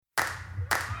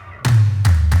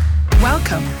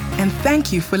Welcome, and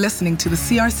thank you for listening to the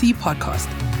CRC podcast,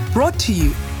 brought to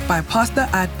you by Pastor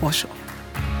Boshoff.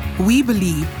 We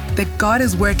believe that God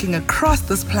is working across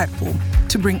this platform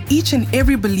to bring each and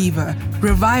every believer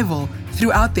revival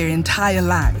throughout their entire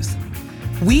lives.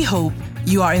 We hope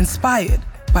you are inspired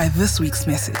by this week's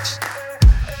message.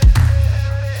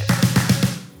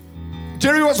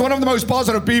 Jerry was one of the most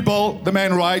positive people, the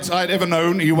man writes, I'd ever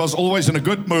known. He was always in a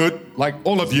good mood, like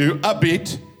all of you,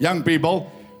 upbeat, young people,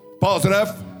 positive,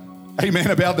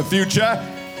 amen, about the future.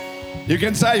 You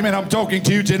can say, amen, I'm talking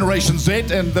to you, Generation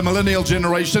Z and the millennial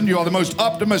generation. You are the most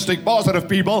optimistic, positive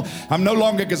people. I'm no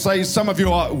longer going to say some of you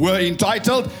were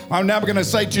entitled. I'm now going to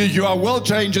say to you, you are world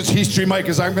changers, history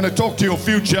makers. I'm going to talk to your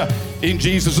future in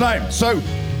Jesus' name. So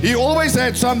he always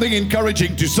had something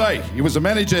encouraging to say. He was a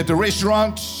manager at a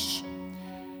restaurant.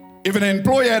 If an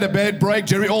employee had a bad break,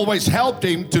 Jerry always helped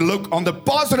him to look on the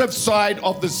positive side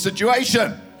of the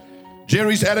situation.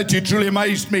 Jerry's attitude truly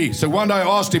amazed me. So one day I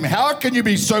asked him, how can you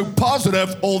be so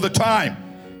positive all the time?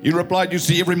 He replied, you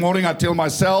see, every morning I tell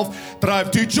myself that I have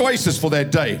two choices for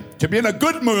that day, to be in a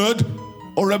good mood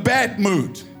or a bad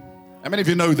mood. How many of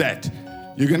you know that?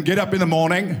 You can get up in the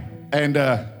morning and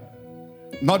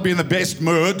not be in the best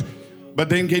mood, but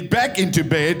then get back into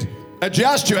bed,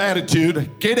 adjust your attitude,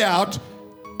 get out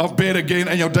of bed again,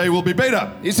 and your day will be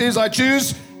better. He says, I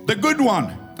choose the good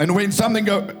one. And when something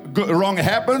wrong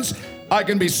happens, I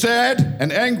can be sad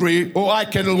and angry, or I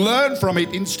can learn from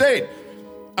it instead.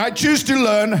 I choose to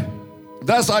learn,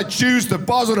 thus I choose the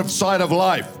positive side of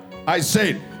life. I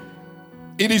said,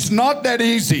 it is not that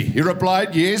easy. He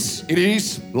replied, yes, it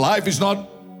is. Life is not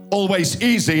always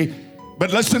easy.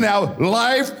 But listen now,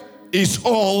 life is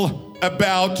all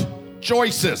about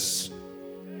choices.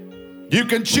 You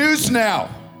can choose now.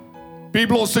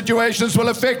 People or situations will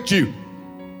affect you.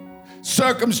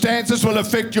 Circumstances will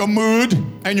affect your mood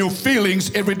and your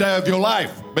feelings every day of your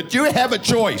life. But you have a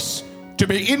choice to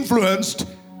be influenced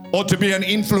or to be an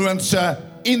influencer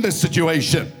in the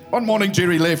situation. One morning,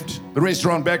 Jerry left the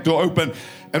restaurant back door open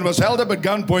and was held up at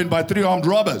gunpoint by 3 armed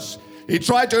robbers. He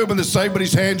tried to open the safe, but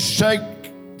his hands shook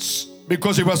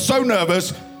because he was so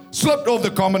nervous, slipped off the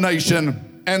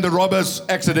combination, and the robbers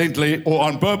accidentally or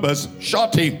on purpose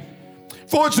shot him.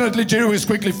 Fortunately, Jerry was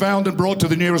quickly found and brought to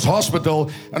the nearest hospital,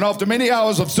 and after many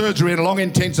hours of surgery and long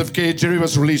intensive care, Jerry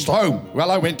was released home.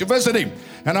 Well, I went to visit him,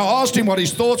 and I asked him what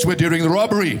his thoughts were during the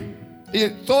robbery. He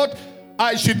thought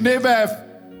I should never have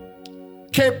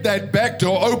kept that back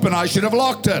door open. I should have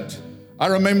locked it. I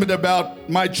remembered about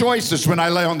my choices when I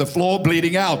lay on the floor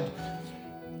bleeding out.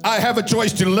 I have a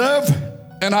choice to live,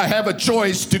 and I have a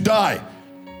choice to die.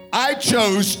 I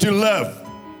chose to live.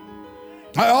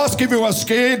 I asked if he was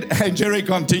scared, and Jerry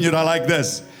continued, I like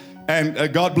this.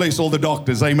 And God bless all the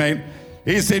doctors, amen.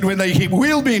 He said, when he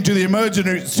wheeled me into the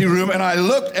emergency room, and I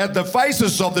looked at the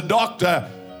faces of the doctor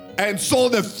and saw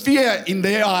the fear in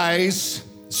their eyes,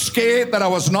 scared that I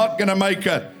was not going to make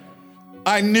it,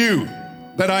 I knew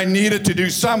that I needed to do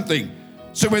something.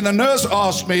 So when the nurse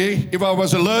asked me if I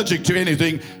was allergic to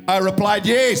anything, I replied,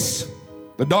 yes.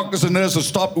 The doctors and nurses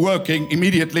stopped working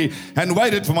immediately and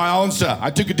waited for my answer.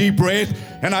 I took a deep breath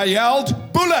and I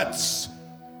yelled, bullets!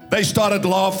 They started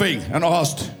laughing and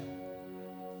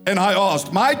I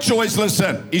asked, my choice,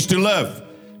 listen, is to live.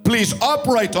 Please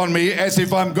operate on me as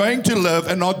if I'm going to live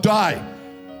and not die.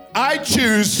 I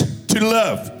choose to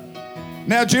live.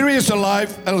 Now, Jerry is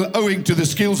alive owing to the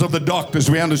skills of the doctors.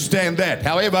 We understand that.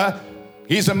 However,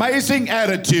 his amazing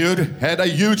attitude had a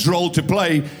huge role to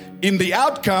play in the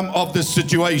outcome of this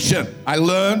situation. I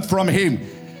learned from him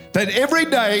that every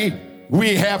day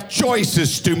we have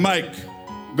choices to make.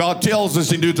 God tells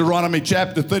us in Deuteronomy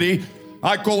chapter 30,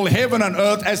 I call heaven and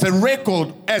earth as a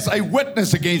record, as a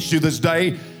witness against you this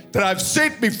day, that I've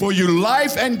set before you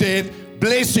life and death,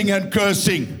 blessing and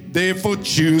cursing. Therefore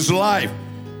choose life.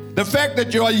 The fact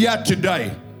that you are here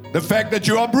today, the fact that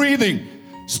you are breathing,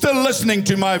 still listening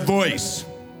to my voice,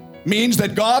 means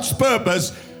that God's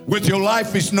purpose with your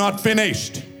life is not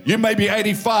finished. You may be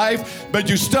 85, but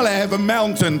you still have a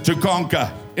mountain to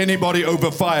conquer. Anybody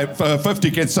over 50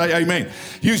 can say amen.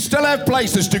 You still have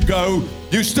places to go.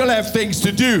 You still have things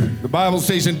to do. The Bible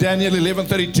says in Daniel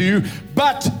 11:32,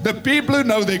 but the people who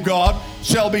know their God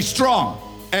shall be strong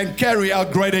and carry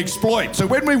out great exploits. So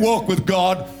when we walk with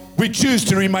God, we choose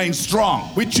to remain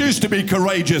strong. We choose to be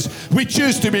courageous. We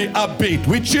choose to be upbeat.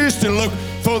 We choose to look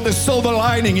for the silver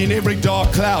lining in every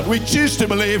dark cloud. We choose to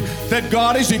believe that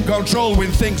God is in control when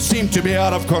things seem to be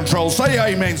out of control. Say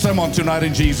amen, someone tonight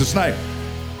in Jesus' name.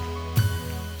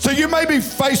 So you may be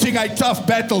facing a tough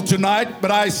battle tonight, but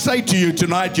I say to you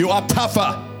tonight, you are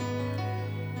tougher.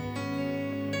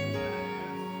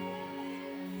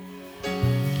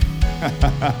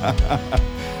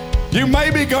 You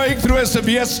may be going through a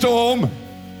severe storm,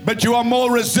 but you are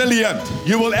more resilient.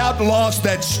 You will outlast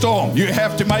that storm. You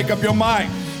have to make up your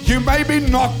mind. You may be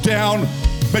knocked down,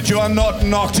 but you are not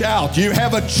knocked out. You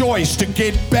have a choice to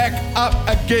get back up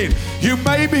again. You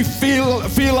maybe feel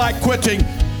like quitting,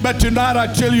 but tonight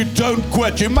I tell you, don't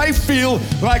quit. You may feel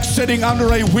like sitting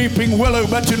under a weeping willow,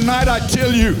 but tonight I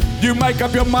tell you, you make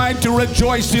up your mind to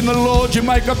rejoice in the Lord. You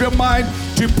make up your mind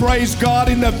to praise God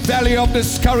in the valley of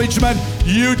discouragement.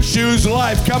 You choose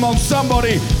life. Come on,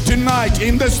 somebody tonight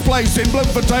in this place in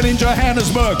Bloemfontein in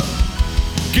Johannesburg,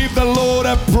 give the Lord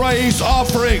a praise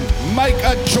offering. Make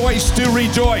a choice to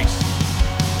rejoice.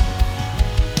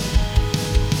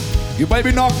 You may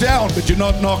be knocked down, but you're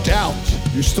not knocked out.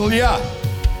 You're still here.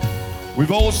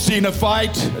 We've all seen a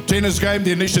fight, a tennis game,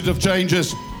 the initiative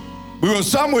changes. We were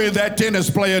somewhere that tennis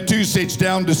player 2 sets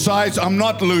down decides, I'm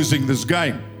not losing this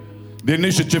game. The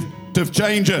initiative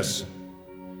changes.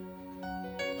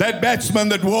 That batsman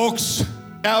that walks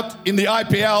out in the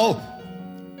IPL,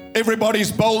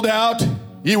 everybody's bowled out.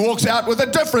 He walks out with a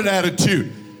different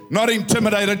attitude, not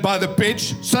intimidated by the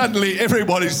pitch. Suddenly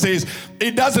everybody says,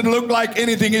 it doesn't look like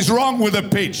anything is wrong with the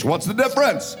pitch. What's the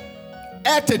difference?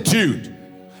 Attitude.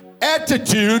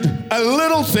 Attitude, a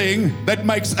little thing that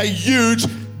makes a huge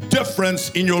difference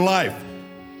in your life.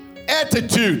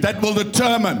 Attitude that will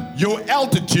determine your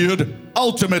altitude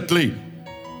ultimately.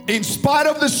 In spite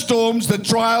of the storms, the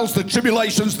trials, the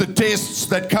tribulations, the tests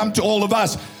that come to all of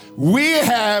us, we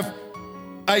have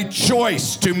a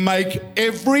choice to make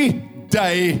every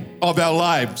day of our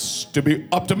lives, to be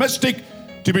optimistic,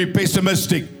 to be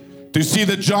pessimistic, to see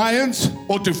the giants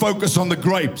or to focus on the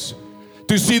grapes,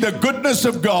 to see the goodness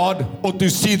of God or to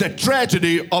see the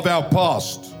tragedy of our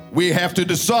past. We have to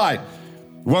decide.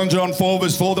 1 John 4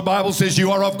 verse 4, the Bible says,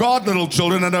 you are of God, little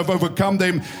children, and have overcome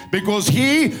them, because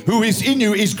he who is in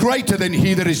you is greater than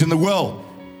he that is in the world.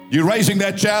 You're raising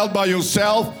that child by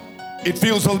yourself. It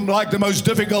feels like the most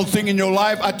difficult thing in your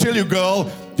life. I tell you,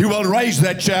 girl, you will raise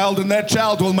that child, and that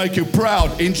child will make you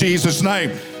proud in Jesus'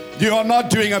 name. You are not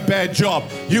doing a bad job.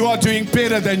 You are doing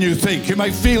better than you think. You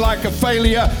may feel like a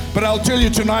failure, but I'll tell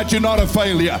you tonight, you're not a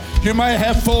failure. You may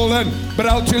have fallen, but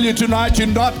I'll tell you tonight, you're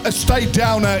not a stay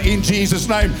downer in Jesus'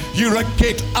 name. You're a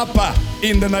get upper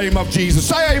in the name of Jesus.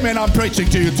 Say amen. I'm preaching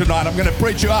to you tonight. I'm going to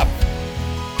preach you up.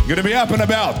 You're going to be up and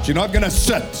about. You're not going to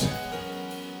sit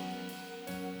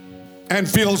and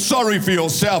feel sorry for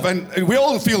yourself. And we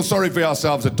all feel sorry for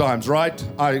ourselves at times, right?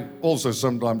 I also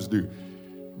sometimes do.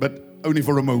 But only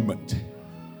for a moment.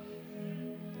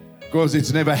 Because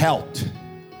it's never helped.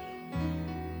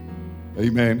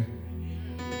 Amen.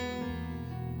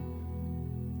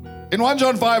 In 1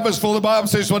 John 5 verse 4, the Bible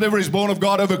says, whatever is born of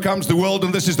God overcomes the world,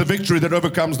 and this is the victory that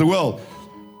overcomes the world.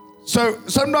 So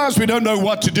sometimes we don't know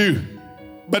what to do,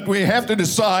 but we have to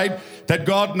decide that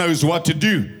God knows what to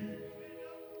do.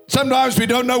 Sometimes we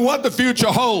don't know what the future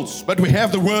holds, but we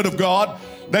have the word of God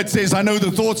that says, I know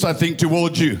the thoughts I think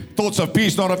towards you, thoughts of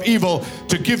peace, not of evil,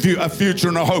 to give you a future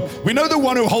and a hope. We know the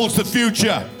one who holds the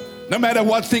future, no matter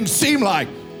what things seem like.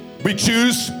 We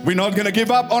choose, we're not going to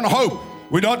give up on hope.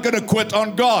 We're not going to quit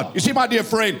on God. You see, my dear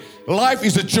friend, life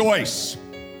is a choice.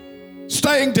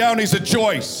 Staying down is a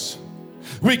choice.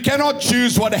 We cannot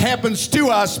choose what happens to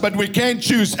us, but we can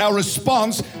choose our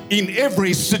response in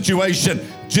every situation.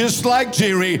 Just like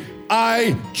Jerry,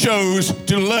 I chose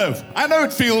to live. I know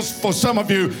it feels for some of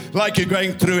you like you're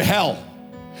going through hell.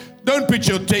 Don't pitch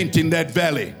your tent in that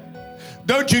valley.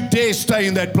 Don't you dare stay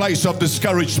in that place of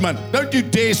discouragement. Don't you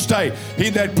dare stay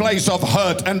in that place of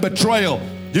hurt and betrayal.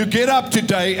 You get up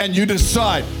today and you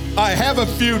decide, I have a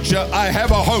future, I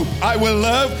have a hope. I will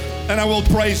live and I will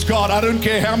praise God. I don't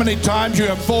care how many times you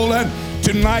have fallen.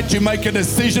 Tonight you make a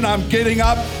decision. I'm getting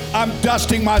up. I'm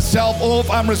dusting myself off.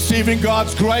 I'm receiving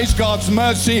God's grace, God's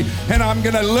mercy, and I'm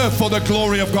going to live for the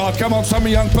glory of God. Come on, some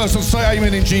young person, say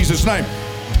amen in Jesus' name.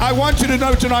 I want you to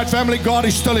know tonight, family, God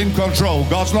is still in control.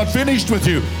 God's not finished with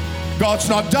you. God's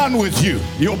not done with you.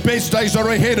 Your best days are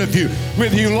ahead of you.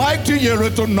 Whether you like to hear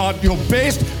it or not, your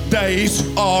best days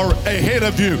are ahead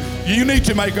of you. You need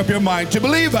to make up your mind to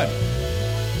believe it.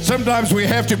 Sometimes we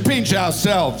have to pinch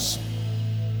ourselves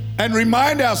and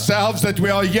remind ourselves that we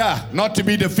are here not to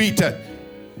be defeated.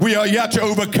 We are here to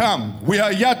overcome. We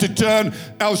are here to turn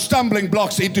our stumbling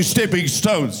blocks into stepping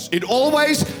stones. It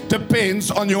always depends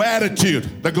on your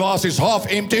attitude. The glass is half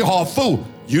empty, half full.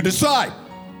 You decide.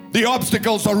 The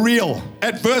obstacles are real.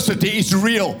 Adversity is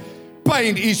real.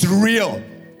 Pain is real.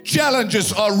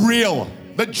 Challenges are real.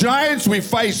 The giants we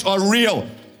face are real.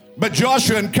 But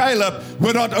Joshua and Caleb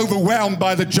were not overwhelmed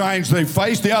by the giants they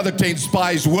faced. The other 10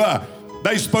 spies were.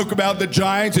 They spoke about the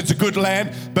giants. It's a good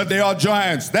land, but there are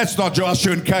giants. That's not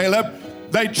Joshua and Caleb.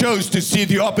 They chose to see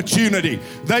the opportunity.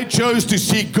 They chose to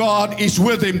see God is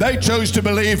with him. They chose to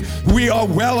believe we are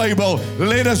well able.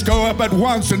 Let us go up at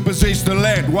once and possess the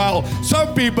land. While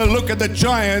some people look at the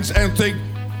giants and think,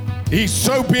 he's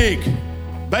so big.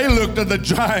 They looked at the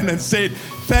giant and said,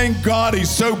 thank God he's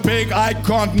so big, I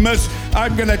can't miss.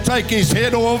 I'm going to take his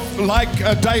head off like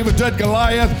David did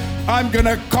Goliath. I'm going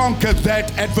to conquer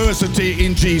that adversity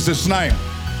in Jesus' name.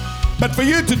 But for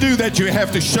you to do that, you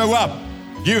have to show up.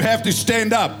 You have to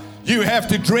stand up. You have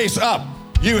to dress up.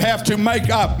 You have to make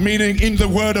up, meaning in the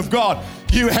Word of God.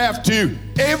 You have to,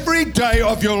 every day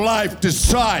of your life,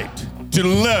 decide to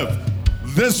live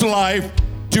this life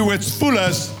to its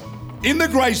fullest in the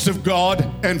grace of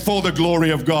God and for the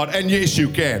glory of God. And yes, you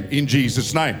can, in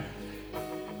Jesus' name.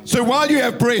 So while you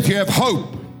have breath, you have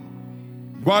hope.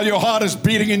 While your heart is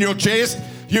beating in your chest,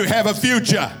 you have a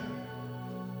future.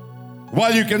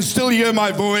 While you can still hear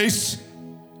my voice,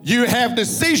 you have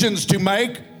decisions to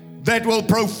make that will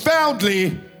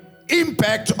profoundly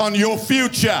impact on your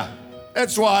future.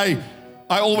 That's why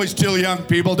I always tell young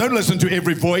people, don't listen to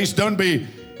every voice. Don't be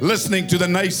listening to the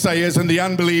naysayers and the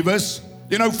unbelievers.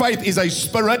 You know, faith is a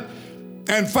spirit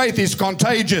and faith is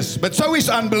contagious, but so is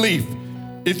unbelief.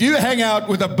 If you hang out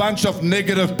with a bunch of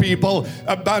negative people,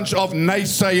 a bunch of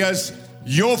naysayers,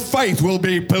 your faith will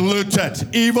be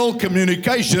polluted. Evil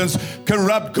communications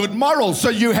corrupt good morals. So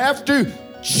you have to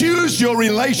choose your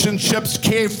relationships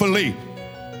carefully.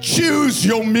 Choose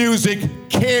your music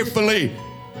carefully.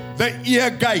 The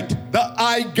ear gate, the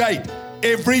eye gate.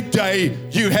 Every day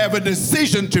you have a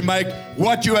decision to make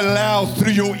what you allow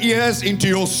through your ears into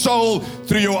your soul,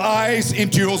 through your eyes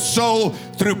into your soul,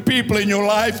 through people in your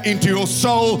life into your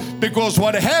soul, because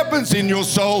what happens in your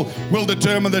soul will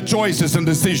determine the choices and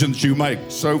decisions you make.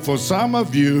 So for some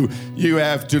of you, you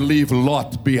have to leave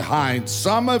Lot behind.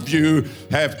 Some of you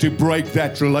have to break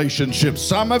that relationship.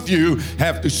 Some of you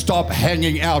have to stop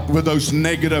hanging out with those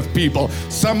negative people.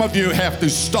 Some of you have to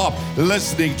stop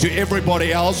listening to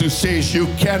everybody else who says you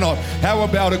cannot. How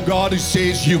about a God who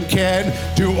says you can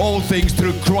do all things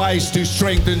through Christ who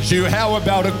strengthens you? How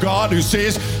about a God who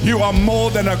says you are more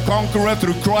than a conqueror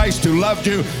through Christ who loved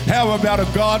you? How about a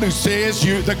God who says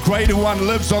you, the greater one,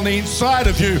 lives on the inside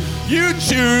of you? You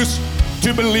choose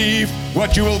to believe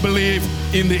what you will believe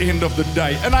in the end of the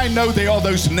day. And I know there are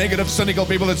those negative, cynical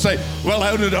people that say, well,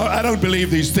 I don't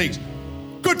believe these things.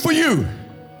 Good for you.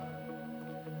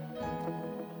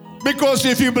 Because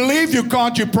if you believe you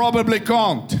can't, you probably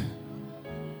can't.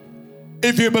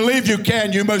 If you believe you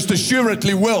can, you most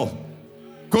assuredly will.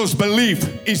 Because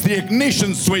belief is the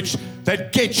ignition switch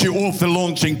that gets you off the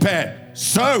launching pad.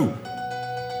 So,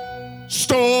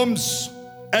 storms,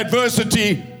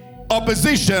 adversity,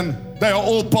 opposition, they are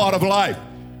all part of life.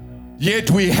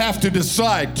 Yet we have to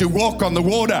decide to walk on the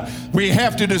water. We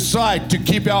have to decide to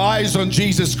keep our eyes on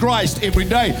Jesus Christ every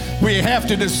day. We have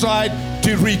to decide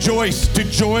to rejoice, to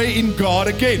joy in God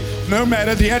again, no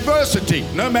matter the adversity,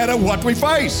 no matter what we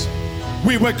face.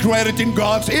 We were created in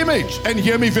God's image. And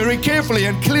hear me very carefully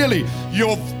and clearly.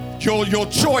 Your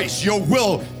choice, your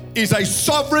will is a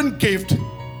sovereign gift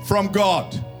from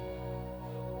God.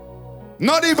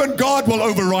 Not even God will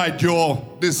override your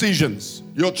decisions,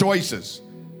 your choices.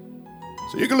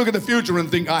 So you can look at the future and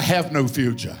think, I have no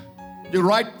future. You're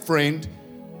right, friend,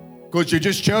 because you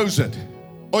just chose it.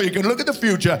 Or you can look at the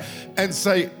future and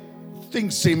say,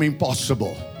 things seem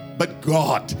impossible, but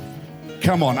God.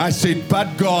 Come on, I said,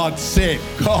 but God said,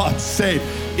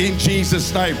 in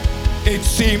Jesus' name. It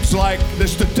seems like the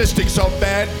statistics are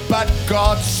bad, but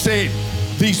God said,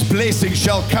 these blessings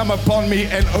shall come upon me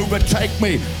and overtake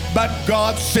me. But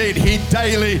God said He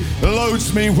daily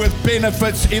loads me with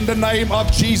benefits in the name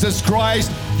of Jesus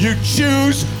Christ. You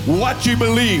choose what you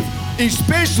believe,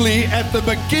 especially at the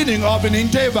beginning of an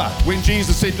endeavor. When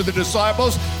Jesus said to the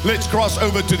disciples, let's cross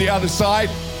over to the other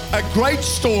side, a great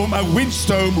storm, a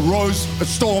windstorm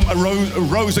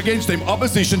arose against them,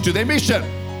 opposition to their mission.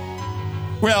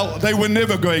 Well, they were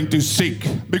never going to sink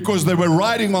because they were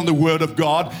riding on the Word of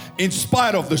God in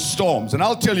spite of the storms. And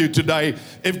I'll tell you today,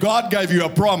 if God gave you a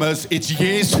promise, it's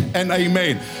yes and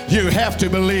amen. You have to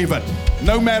believe it.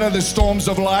 No matter the storms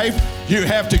of life, you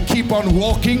have to keep on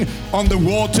walking on the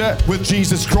water with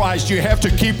Jesus Christ. You have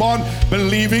to keep on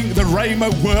believing the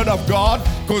Rhema Word of God,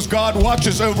 because God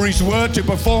watches over His Word to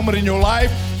perform it in your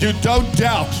life. You don't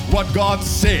doubt what God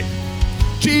said.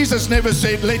 Jesus never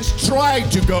said, let's try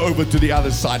to go over to the other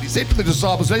side. He said to the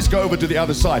disciples, let's go over to the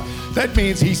other side. That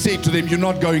means he said to them, you're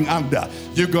not going under,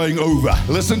 you're going over.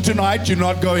 Listen tonight, you're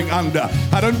not going under.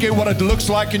 I don't care what it looks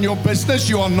like in your business,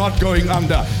 you are not going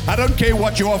under. I don't care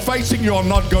what you are facing, you are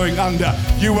not going under.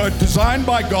 You were designed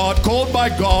by God, called by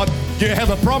God. You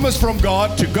have a promise from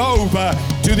God to go over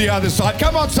to the other side.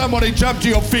 Come on, somebody, jump to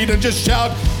your feet and just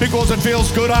shout, because it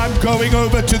feels good. I'm going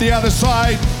over to the other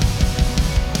side.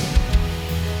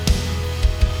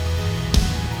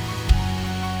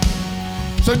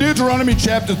 So Deuteronomy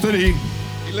chapter 30,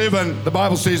 11, the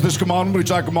Bible says, this commandment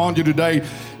which I command you today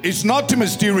is not too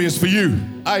mysterious for you.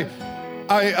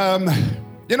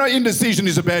 Indecision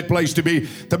is a bad place to be.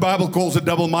 The Bible calls it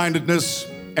double-mindedness,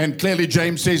 and clearly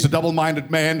James says a double-minded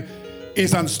man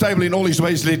is unstable in all his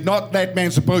ways. Let not that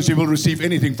man suppose he will receive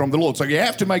anything from the Lord. So you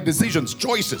have to make decisions,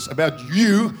 choices about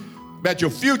you, about your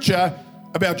future,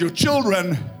 about your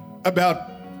children,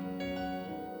 about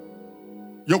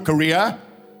your career.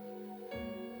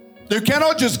 You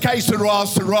cannot just que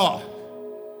sera.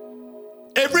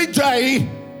 Every day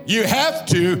you have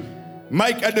to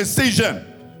make a decision.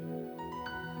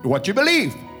 What you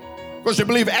believe. Because you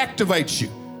believe activates you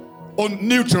or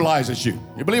neutralizes you.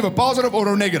 You believe a positive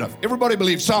or a negative. Everybody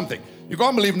believes something. You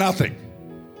can't believe nothing.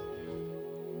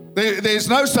 There's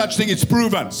no such thing, it's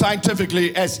proven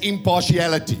scientifically, as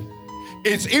impartiality.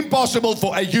 It's impossible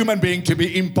for a human being to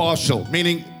be impartial,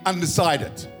 meaning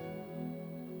undecided.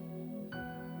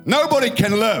 Nobody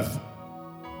can live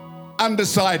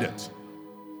undecided.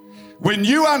 When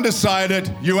you're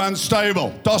undecided, you're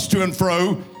unstable, tossed to and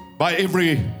fro by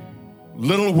every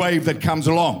little wave that comes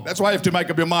along. That's why you have to make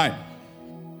up your mind.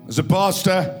 As a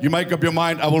pastor, you make up your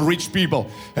mind, I will reach people.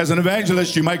 As an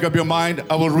evangelist, you make up your mind,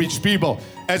 I will reach people.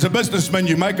 As a businessman,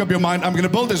 you make up your mind, I'm going to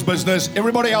build this business.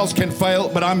 Everybody else can fail,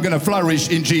 but I'm going to flourish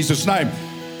in Jesus' name.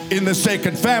 In the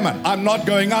second famine, I'm not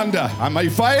going under. I may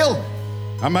fail,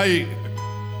 I may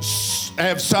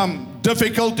have some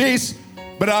difficulties,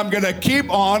 but I'm going to keep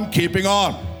on keeping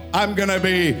on. I'm going to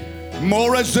be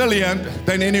more resilient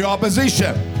than any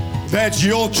opposition. That's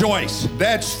your choice.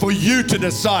 That's for you to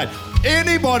decide.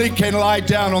 Anybody can lie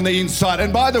down on the inside.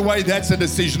 And by the way, that's a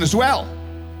decision as well.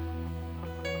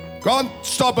 Can't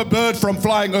stop a bird from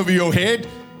flying over your head,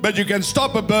 but you can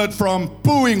stop a bird from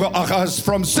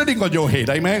from sitting on your head.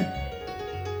 Amen?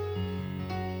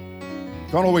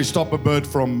 Can't always stop a bird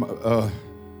from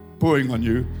pooing on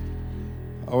you.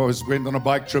 I went on a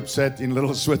bike trip set in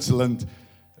little Switzerland,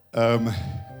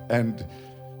 and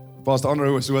Pastor Andre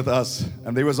was with us,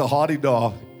 and there was a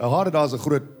hardy-daw. A hardy-daw is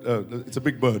it's a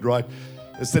big bird, right?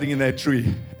 It's sitting in that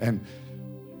tree, and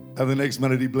the next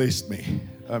minute he blessed me.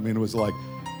 I mean, it was like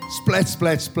splat,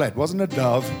 splat, splat. It wasn't a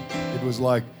dove. It was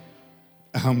like,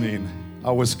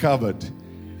 I was covered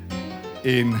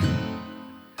in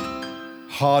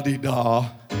hardy-daw.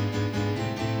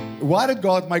 Why did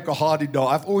God make a hardy-daw?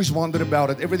 I've always wondered about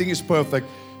it. Everything is perfect,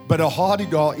 but a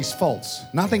hardy-daw is false.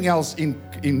 Nothing else in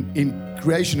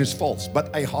creation is false, but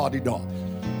a hardy-daw.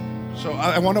 So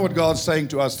I wonder what God's saying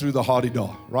to us through the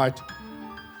hardy-daw, right?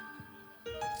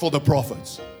 For the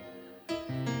prophets.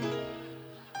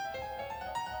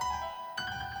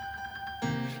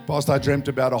 Pastor, I dreamt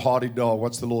about a hardy-daw.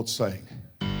 What's the Lord saying?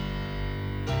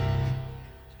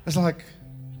 It's like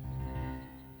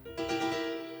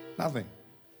nothing.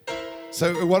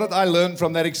 So what did I learn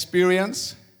from that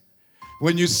experience?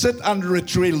 When you sit under a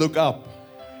tree, look up.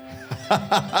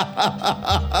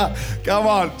 Come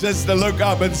on, just to look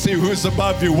up and see who's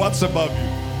above you, what's above you.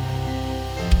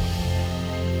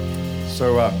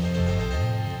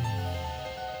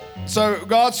 So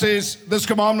God says, this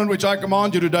commandment which I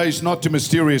command you today is not too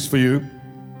mysterious for you,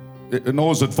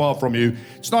 nor is it far from you.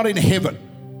 It's not in heaven.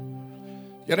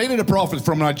 You needed a prophet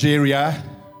from Nigeria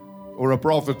or a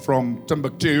prophet from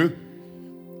Timbuktu.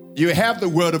 You have the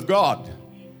word of God.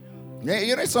 Yeah,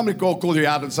 you know, somebody call you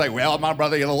out and say, well, my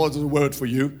brother, the Lord has a word for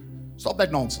you. Stop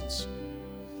that nonsense.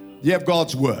 You have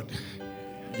God's word.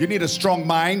 You need a strong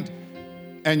mind,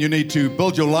 and you need to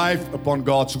build your life upon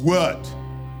God's word.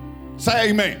 Say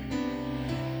amen.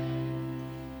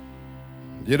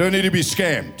 You don't need to be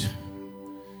scammed.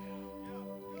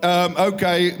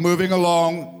 Okay, moving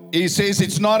along. He says,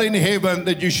 it's not in heaven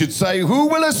that you should say, who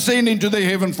will ascend into the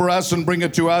heaven for us and bring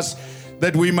it to us,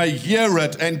 that we may hear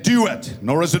it and do it,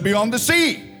 nor is it beyond the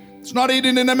sea. It's not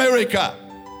even in America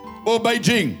or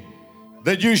Beijing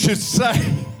that you should say,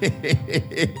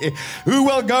 who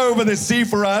will go over the sea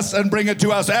for us and bring it to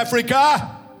us?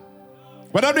 Africa?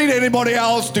 We don't need anybody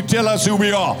else to tell us who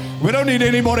we are. We don't need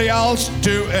anybody else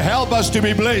to help us to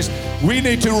be blessed. We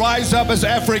need to rise up as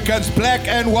Africans, black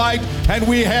and white, and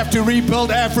we have to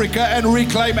rebuild Africa and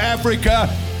reclaim Africa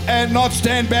and not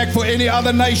stand back for any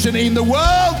other nation in the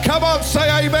world. Come on,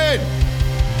 say amen.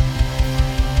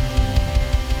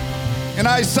 And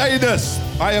I say this,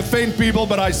 I offend people,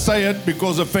 but I say it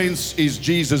because offense is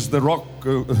Jesus, the rock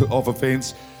of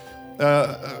offense.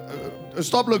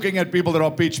 Stop looking at people that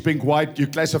are peach pink white. You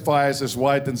classify us as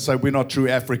white and say we're not true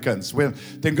Africans. Well,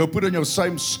 then go put on your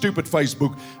same stupid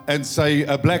Facebook and say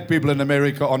black people in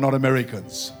America are not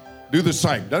Americans. Do the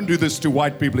same. Don't do this to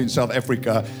white people in South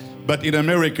Africa. But in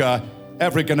America,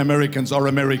 African Americans are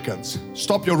Americans.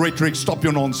 Stop your rhetoric. Stop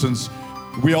your nonsense.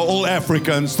 We are all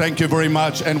Africans. Thank you very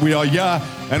much. And we are here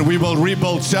and we will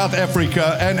rebuild South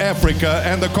Africa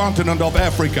and the continent of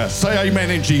Africa. Say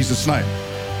amen in Jesus' name.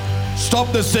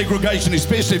 Stop this segregation,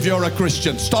 especially if you're a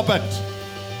Christian. Stop it.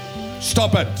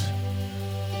 Stop it.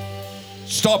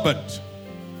 Stop it.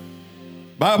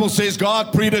 Bible says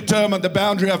God predetermined the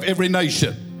boundary of every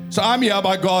nation. So I'm here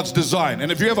by God's design.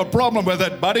 And if you have a problem with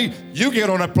it, buddy, you get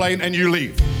on a plane and you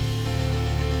leave.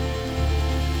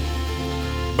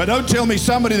 But don't tell me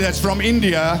somebody that's from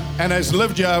India and has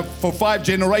lived here for 5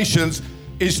 generations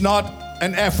is not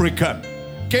an African.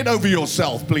 Get over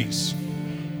yourself, please.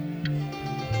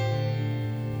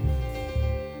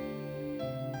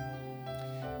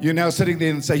 You're now sitting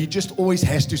there and say, he just always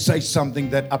has to say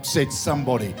something that upsets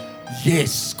somebody.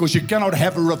 Yes, because you cannot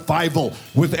have a revival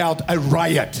without a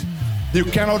riot. You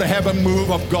cannot have a move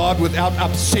of God without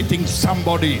upsetting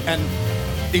somebody, and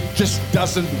it just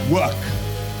doesn't work.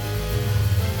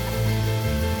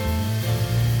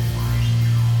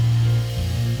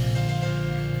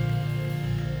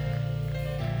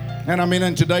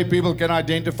 And today people can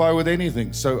identify with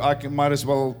anything, so might as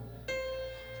well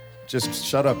just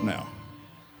shut up now.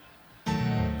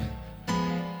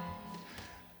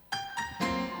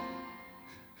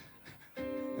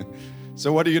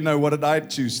 So what do you know? What did I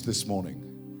choose this morning?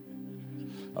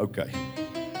 Okay.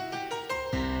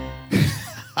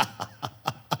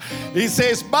 He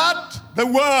says, but the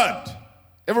word.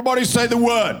 Everybody say the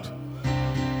word.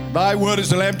 Thy word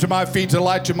is a lamp to my feet, a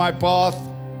light to my path.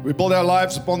 We build our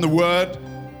lives upon the word.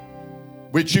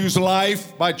 We choose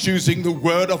life by choosing the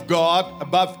word of God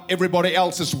above everybody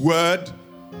else's word.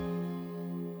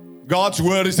 God's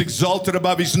word is exalted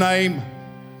above his name.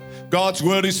 God's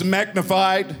word is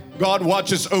magnified. God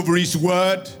watches over his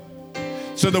word.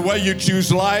 So the way you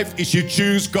choose life is you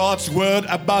choose God's word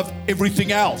above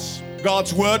everything else.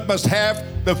 God's word must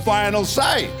have the final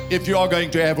say if you are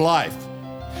going to have life.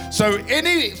 So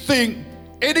anything,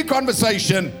 any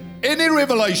conversation, any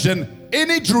revelation,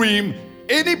 any dream,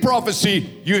 any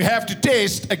prophecy, you have to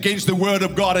test against the word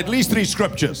of God, at least 3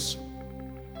 scriptures.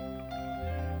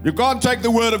 You can't take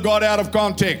the word of God out of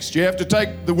context. You have to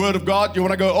take the word of God. You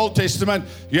want to go Old Testament,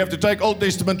 you have to take Old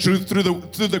Testament truth through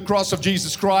the cross of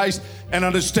Jesus Christ and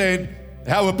understand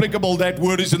how applicable that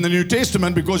word is in the New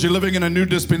Testament, because you're living in a new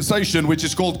dispensation which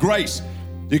is called grace.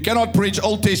 You cannot preach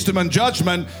Old Testament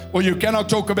judgment, or you cannot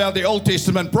talk about the Old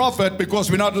Testament prophet,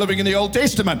 because we're not living in the Old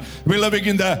Testament. We're living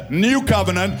in the New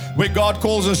Covenant, where God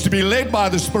calls us to be led by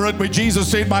the Spirit, where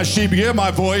Jesus said, my sheep hear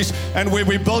my voice, and where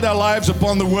we build our lives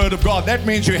upon the Word of God. That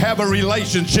means you have a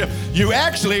relationship. You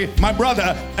actually, my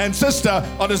brother and sister,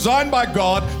 are designed by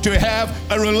God to have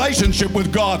a relationship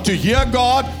with God, to hear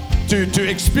God, to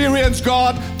experience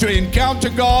God, to encounter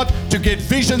God, to get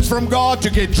visions from God, to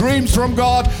get dreams from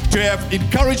God, to have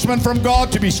encouragement from God,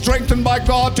 to be strengthened by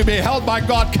God, to be held by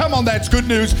God. Come on, that's good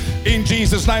news in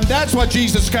Jesus' name. That's what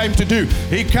Jesus came to do.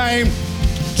 He came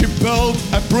to build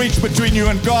a breach between you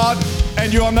and God,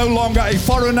 and you are no longer a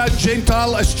foreigner,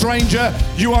 Gentile, a stranger.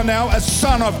 You are now a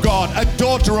son of God, a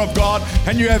daughter of God,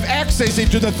 and you have access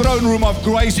into the throne room of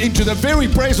grace, into the very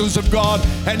presence of God,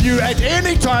 and you at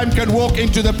any time can walk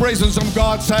into the presence of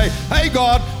God, say, hey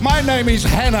God, my name is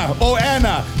Hannah, or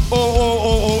Anna,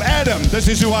 or Adam, this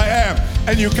is who I am.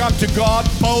 And you come to God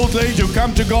boldly, you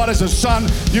come to God as a son,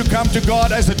 you come to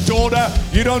God as a daughter.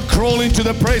 You don't crawl into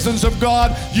the presence of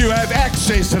God, you have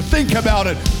access. Think about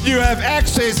it. You have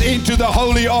access into the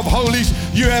Holy of Holies.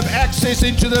 You have access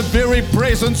into the very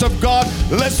presence of God.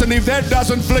 Listen, if that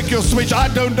doesn't flick your switch,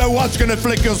 I don't know what's going to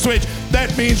flick your switch.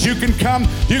 That means you can come,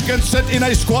 you can sit in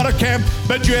a squatter camp,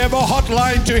 but you have a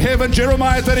hotline to heaven.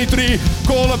 Jeremiah 33,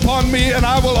 call upon me and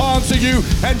I will answer you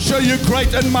and show you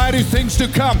great and mighty things to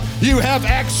come. You have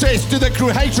access to the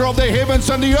creator of the heavens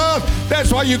and the earth.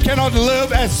 That's why you cannot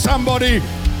live as somebody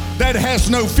that has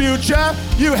no future.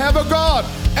 You have a God.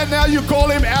 And now you call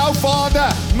him our Father,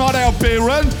 not our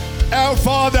parent, our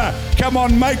Father. Come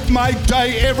on, make my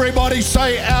day. Everybody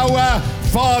say, our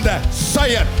Father.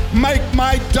 Say it. Make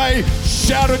my day.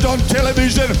 Shout it on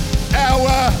television.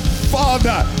 Our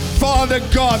Father. Father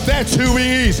God, that's who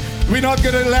He is. We're not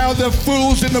going to allow the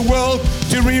fools in the world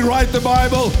to rewrite the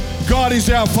Bible. God is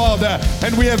our Father,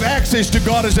 and we have access to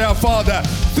God as our Father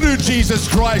through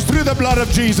Jesus Christ, through the blood of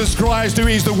Jesus Christ, who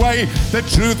is the way, the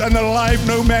truth, and the life.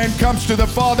 No man comes to the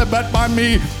Father but by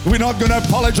me. We're not going to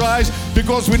apologize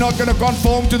because we're not going to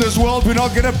conform to this world. We're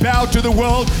not going to bow to the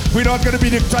world. We're not going to be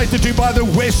dictated to by the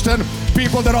Western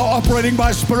people that are operating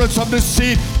by spirits of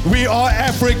deceit. We are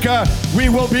Africa. We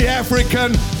will be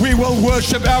African. We will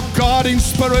worship our God in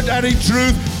spirit and in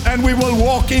truth, and we will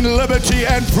walk in liberty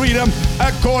and freedom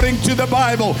according to the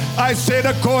Bible. I said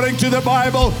according to the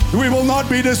Bible. We will not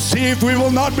be deceived. We will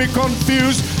not be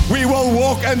confused. We will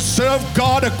walk and serve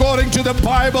God according to the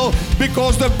Bible,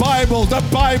 because the Bible,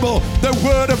 the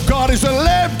Word of God is a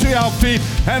lamp to our feet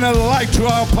and a light to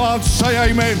our paths.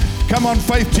 Say amen. Come on,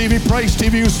 Faith TV, Praise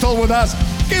TV, you're still with us.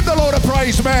 Give the Lord a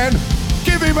praise, man.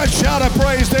 Give Him a shout of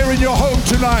praise there in your home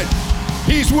tonight.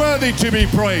 He's worthy to be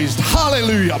praised.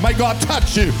 Hallelujah. May God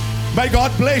touch you. May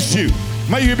God bless you.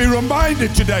 May you be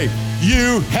reminded today,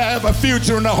 you have a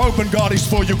future and a hope, and God is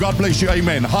for you. God bless you.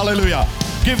 Amen. Hallelujah.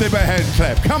 Give them a hand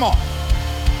clap. Come on.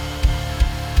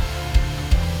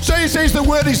 So He says the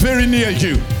Word is very near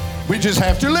you. We just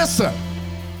have to listen.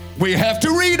 We have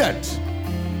to read it.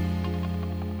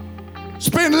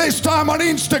 Spend less time on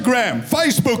Instagram,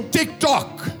 Facebook,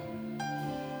 TikTok.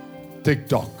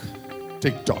 TikTok,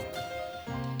 TikTok,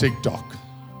 TikTok,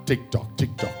 TikTok,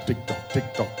 TikTok, TikTok,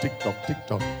 TikTok, TikTok,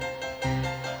 TikTok.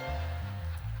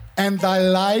 And thy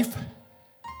life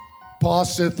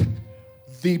passeth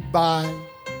thee by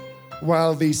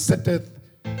while thee sitteth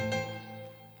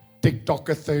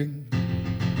TikToketh.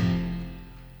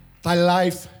 Thy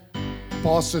life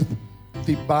passeth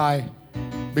thee by,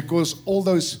 because all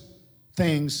those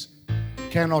things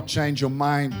cannot change your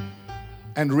mind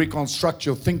and reconstruct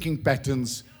your thinking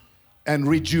patterns and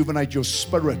rejuvenate your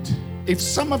spirit. If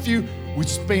some of you would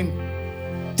spend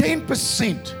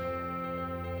 10%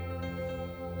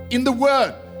 in the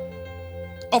Word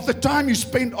of the time you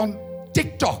spend on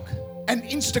TikTok and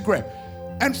Instagram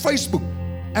and Facebook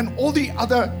and all the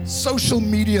other social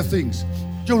media things,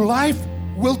 your life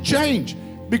will change.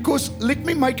 Because let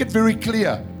me make it very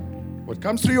clear. What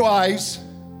comes through your eyes,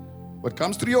 what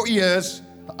comes through your ears,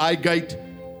 the eye gate,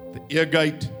 the ear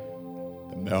gate,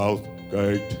 the mouth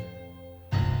gate,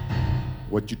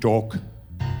 what you talk,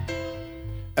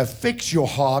 affects your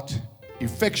heart,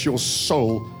 affects your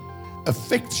soul,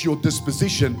 affects your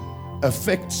disposition,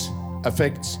 affects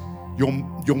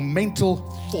your mental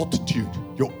fortitude,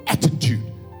 your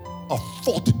attitude of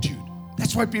fortitude.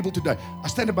 That's why people today, I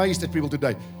stand amazed at people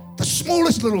today, the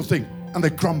smallest little thing, and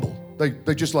they crumble.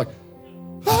 They just like,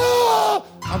 ah!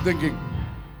 I'm thinking,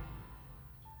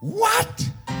 what?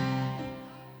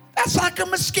 That's like a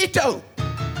mosquito.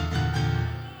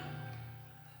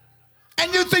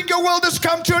 And you think your world has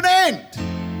come to an end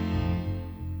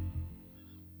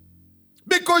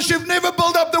because you've never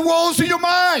built up the walls of your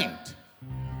mind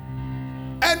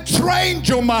and trained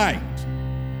your mind.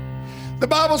 The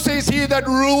Bible says here that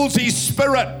rules His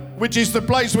spirit, which is the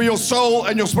place where your soul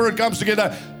and your spirit comes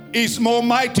together, is more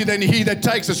mighty than he that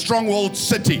takes a strong-walled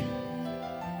city.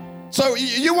 So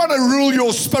you want to rule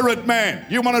your spirit, man.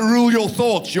 You want to rule your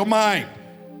thoughts, your mind.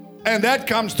 And that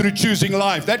comes through choosing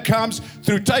life. That comes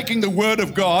through taking the Word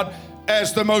of God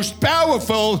as the most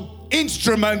powerful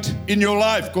instrument in your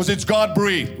life, because it's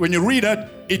God-breathed. When you read it,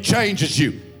 it changes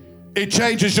you. It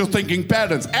changes your thinking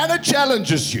patterns, and it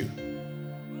challenges you.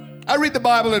 I read the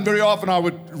Bible, and very often I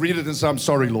would read it and say, I'm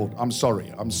sorry, Lord. I'm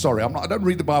sorry. I don't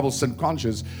read the Bible sin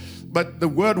conscious, but the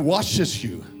Word washes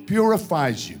you,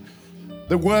 purifies you.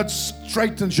 The Word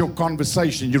straightens your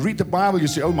conversation. You read the Bible, you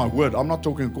say, oh my word, I'm not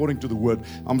talking according to the Word.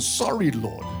 I'm sorry,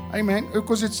 Lord. Amen.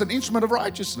 Because it's an instrument of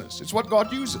righteousness. It's what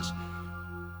God uses.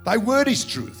 Thy Word is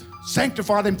truth.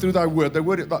 Sanctify them through thy Word.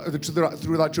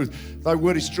 Through thy truth. Thy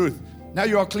Word is truth. Now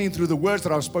you are clean through the words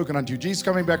that I've spoken unto you. Jesus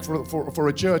coming back for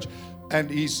a church,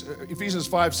 and Ephesians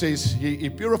 5 says he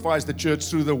purifies the church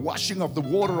through the washing of the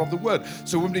water of the Word.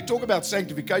 So when we talk about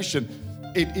sanctification,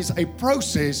 it is a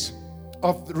process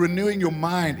of renewing your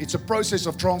mind. It's a process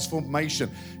of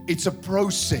transformation. It's a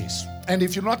process. And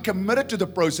if you're not committed to the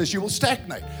process, you will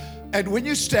stagnate. And when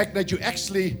you stagnate, you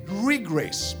actually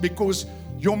regress, because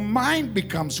your mind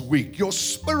becomes weak. Your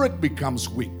spirit becomes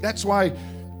weak. That's why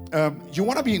you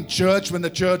want to be in church when the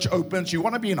church opens. You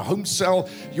want to be in a home cell.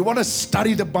 You want to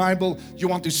study the Bible. You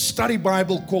want to study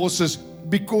Bible courses,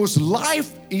 because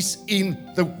life is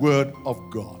in the Word of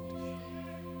God.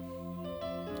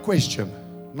 Question: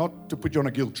 not to put you on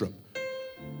a guilt trip.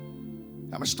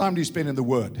 How much time do you spend in the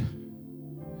Word?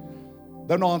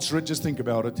 Don't answer it, just think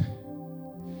about it.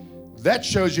 That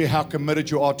shows you how committed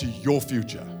you are to your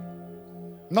future,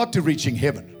 not to reaching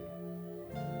heaven.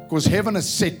 Because heaven is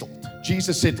settled.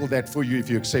 Jesus settled that for you if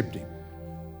you accept Him.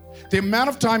 The amount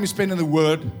of time you spend in the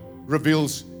Word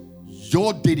reveals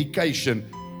your dedication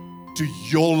to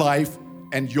your life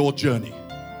and your journey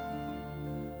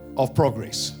of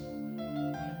progress.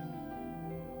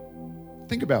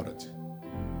 Think about it.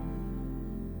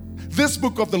 This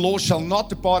book of the law shall not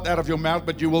depart out of your mouth,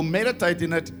 but you will meditate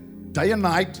in it day and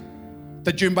night,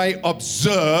 that you may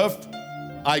observe,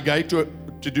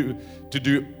 to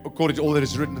do according to all that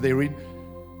is written therein.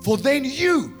 For then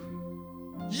you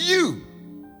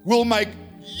will make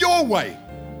your way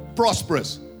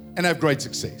prosperous and have great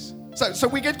success. So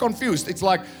we get confused. It's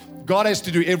like God has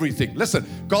to do everything. Listen,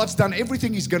 God's done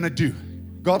everything He's going to do.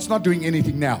 God's not doing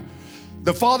anything now.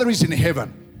 The Father is in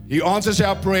heaven. He answers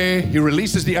our prayer. He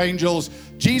releases the angels.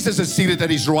 Jesus is seated at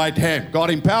His right hand. God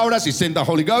empowered us. He sent the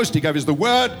Holy Ghost. He gave us the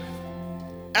Word.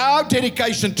 Our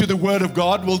dedication to the Word of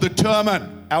God will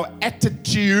determine our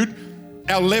attitude,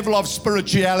 our level of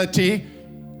spirituality,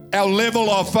 our level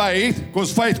of faith,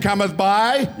 because faith cometh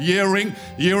by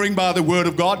hearing by the Word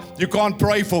of God. You can't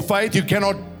pray for faith. You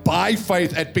cannot buy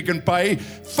faith at Pick and Pay.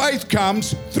 Faith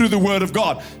comes through the Word of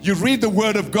God. You read the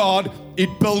Word of God,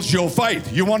 it builds your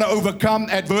faith. You want to overcome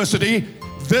adversity?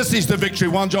 This is the victory.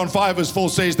 1 John 5 verse 4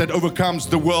 says that overcomes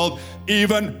the world,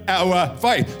 even our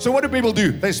faith. So what do people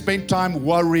do? They spend time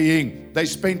worrying. They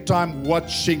spend time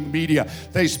watching media.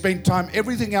 They spend time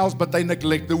everything else, but they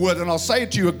neglect the Word. And I'll say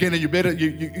it to you again, and you better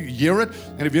you hear it.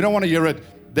 And if you don't want to hear it,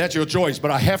 that's your choice.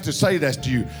 But I have to say that to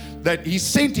you, that He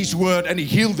sent His Word and He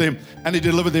healed them and He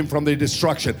delivered them from their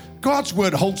destruction. God's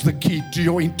Word holds the key to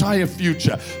your entire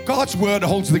future. God's Word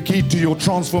holds the key to your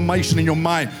transformation in your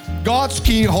mind. God's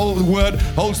Word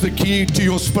holds the key to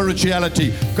your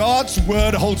spirituality. God's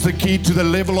Word holds the key to the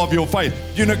level of your faith.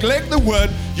 You neglect the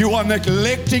Word, you are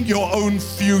neglecting your own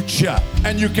future.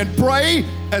 And you can pray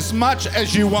as much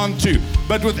as you want to,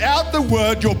 but without the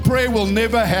Word, your prayer will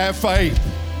never have faith.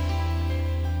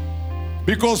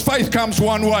 Because faith comes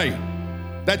one way.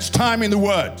 That's time in the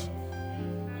Word.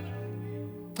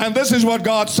 And this is what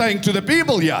God's saying to the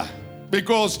people here.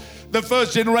 Because the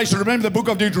first generation, remember the book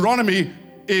of Deuteronomy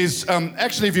is,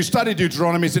 actually if you study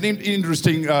Deuteronomy, it's an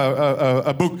interesting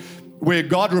a book where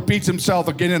God repeats Himself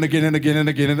again and again and again and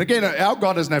again and again. Our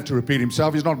God doesn't have to repeat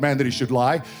Himself. He's not man that He should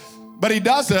lie. But He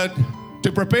does it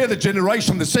to prepare the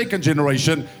generation, the second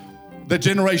generation, the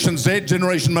Generation Z,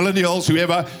 Generation Millennials,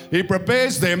 whoever. He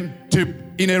prepares them to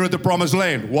inherit the promised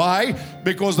land. Why?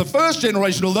 Because the first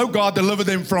generation, although God delivered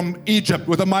them from Egypt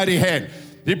with a mighty hand,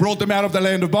 He brought them out of the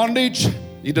land of bondage.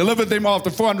 He delivered them after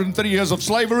 430 years of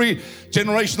slavery,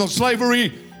 generational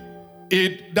slavery.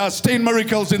 It does 10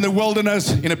 miracles in the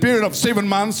wilderness in a period of 7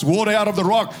 months, water out of the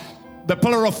rock. The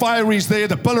pillar of fire is there.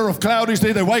 The pillar of cloud is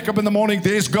there. They wake up in the morning.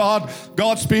 There's God.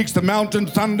 God speaks. The mountain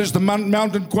thunders. The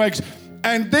mountain quakes.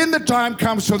 And then the time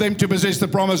comes for them to possess the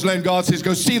promised land. God says,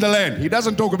 go see the land. He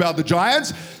doesn't talk about the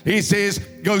giants. He says,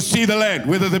 go see the land.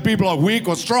 Whether the people are weak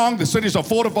or strong, the cities are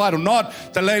fortified or not,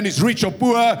 the land is rich or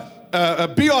poor,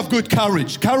 be of good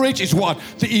courage. Courage is what?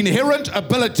 The inherent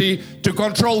ability to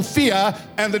control fear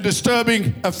and the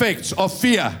disturbing effects of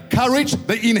fear. Courage,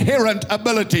 the inherent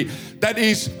ability that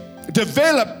is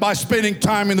developed by spending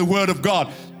time in the Word of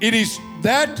God. It is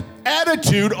that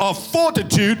attitude of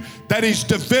fortitude that is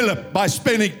developed by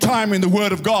spending time in the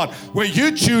Word of God, where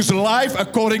you choose life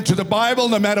according to the Bible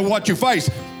no matter what you face.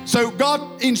 So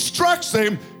God instructs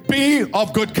them, be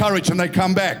of good courage, and they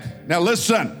come back. Now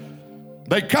listen,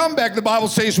 they come back, the Bible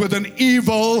says, with an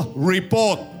evil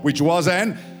report, which was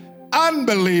an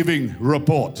unbelieving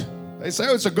report. They say,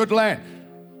 oh, it's a good land.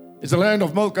 It's a land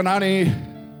of milk and honey,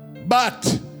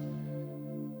 but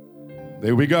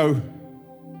there we go.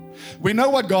 We know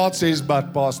what God says,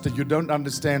 but Pastor, you don't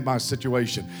understand my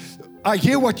situation. I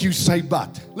hear what you say,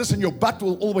 but. Listen, your but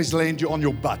will always land you on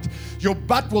your butt. Your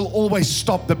but will always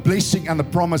stop the blessing and the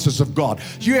promises of God.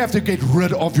 You have to get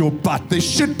rid of your but. There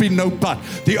should be no but.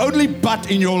 The only but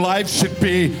in your life should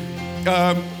be,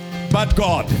 but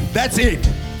God. That's it.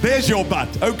 There's your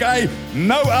but, okay?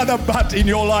 No other but in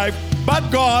your life,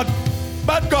 but God.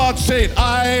 But God said,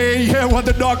 I hear what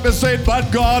the doctor said,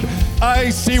 but God.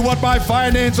 I see what my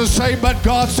finances say, but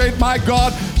God said, my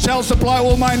God shall supply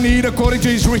all my need according to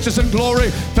His riches and glory.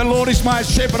 The Lord is my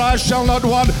shepherd, I shall not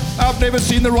want. I've never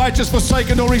seen the righteous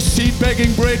forsaken or his seed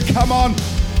begging bread. Come on.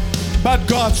 But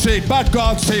God said, but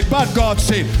God said, but God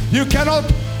said. You cannot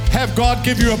have God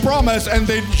give you a promise and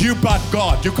then you but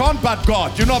God. You can't but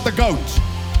God. You're not the goat.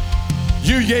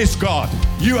 You yes, God.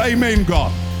 You amen,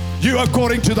 God. You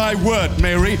according to thy word,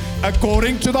 Mary.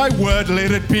 According to thy word,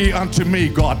 let it be unto me,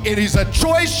 God. It is a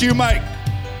choice you make,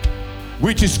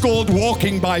 which is called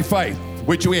walking by faith,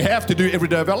 which we have to do every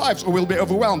day of our lives, or we'll be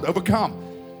overwhelmed, overcome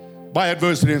by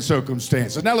adversity and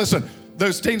circumstances. Now listen,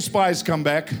 those 10 spies come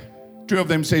back. 2 of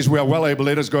them says, we are well able,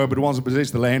 let us go, but the ones who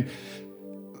possess the land.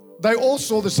 They all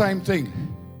saw the same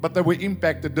thing, but they were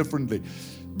impacted differently.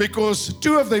 Because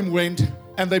 2 of them went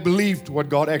and they believed what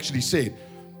God actually said.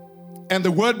 And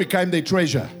the word became their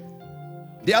treasure.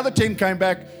 The other 10 came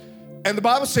back, and the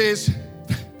Bible says,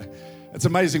 it's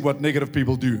amazing what negative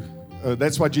people do.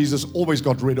 That's why Jesus always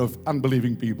got rid of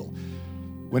unbelieving people.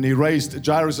 When he raised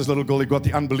Jairus' little girl, he got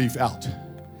the unbelief out.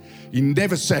 He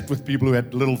never sat with people who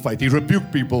had little faith. He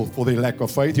rebuked people for their lack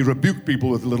of faith. He rebuked people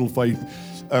with little faith.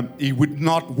 He would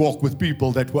not walk with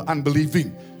people that were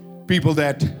unbelieving. People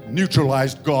that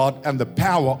neutralized God and the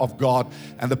power of God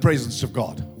and the presence of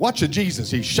God. Watch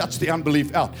Jesus. He shuts the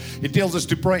unbelief out. He tells us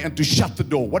to pray and to shut the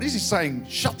door. What is he saying?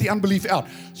 Shut the unbelief out.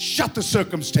 Shut the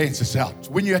circumstances out.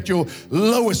 When you're at your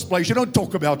lowest place, you don't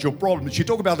talk about your problems. You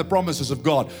talk about the promises of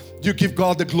God. You give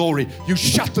God the glory. You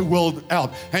shut the world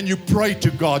out and you pray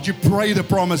to God. You pray the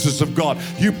promises of God.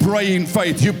 You pray in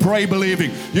faith. You pray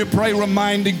believing. You pray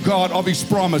reminding God of his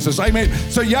promises. Amen.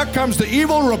 So here comes the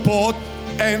evil report.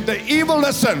 And the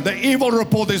evil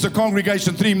report, there's a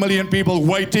congregation, 3 million people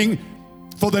waiting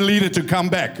for the leader to come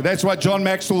back. That's why John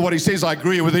Maxwell, what he says, I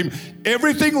agree with him.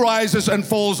 Everything rises and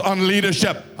falls on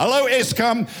leadership. Hello,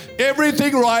 Eskom.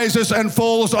 Everything rises and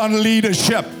falls on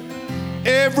leadership.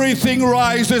 Everything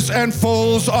rises and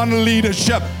falls on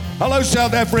leadership. Hello,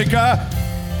 South Africa.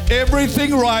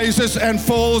 Everything rises and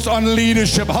falls on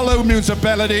leadership. Hello,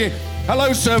 municipality.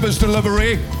 Hello, service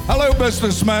delivery. Hello,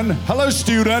 businessman. Hello,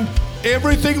 student.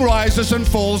 Everything rises and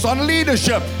falls on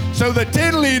leadership. So the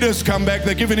 10 leaders come back,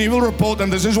 they give an evil report,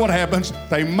 and this is what happens.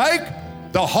 They make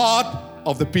the heart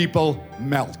of the people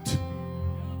melt.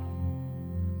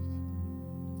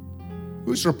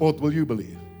 Whose report will you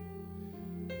believe?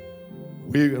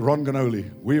 Ron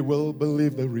Ganoli, we will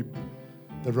believe the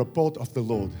report of the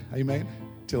Lord. Amen?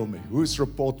 Tell me, whose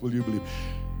report will you believe?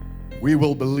 We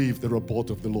will believe the report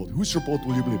of the Lord. Whose report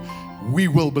will you believe? We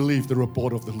will believe the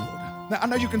report of the Lord. Now, I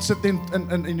know you can sit there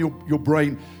and in your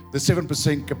brain, the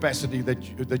 7% capacity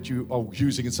that you are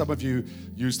using, and some of you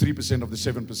use 3% of the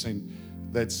 7%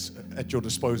 that's at your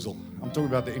disposal. I'm talking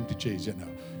about the empty chairs,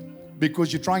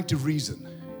 because you're trying to reason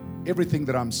everything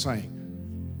that I'm saying,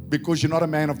 because you're not a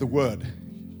man of the word.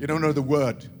 You don't know the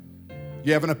word.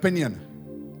 You have an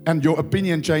opinion, and your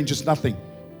opinion changes nothing.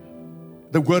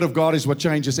 The Word of God is what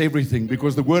changes everything,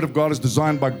 because the Word of God is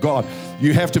designed by God.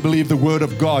 You have to believe the Word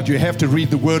of God. You have to read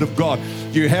the Word of God.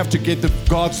 You have to get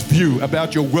God's view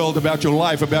about your world, about your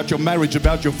life, about your marriage,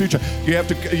 about your future. You have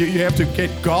to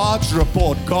get God's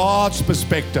report, God's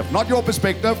perspective. Not your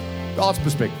perspective, God's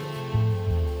perspective.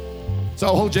 So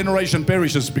a whole generation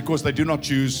perishes because they do not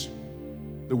choose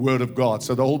the Word of God.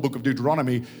 So the whole book of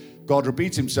Deuteronomy, God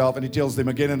repeats himself and he tells them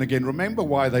again and again, remember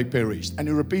why they perished. And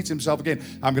he repeats himself again.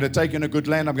 I'm going to take you in a good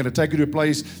land. I'm going to take you to a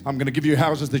place. I'm going to give you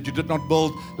houses that you did not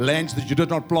build, lands that you did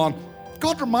not plant.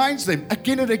 God reminds them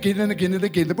again and again and again and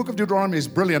again. The book of Deuteronomy is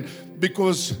brilliant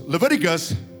because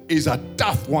Leviticus is a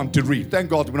tough one to read. Thank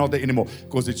God we're not there anymore,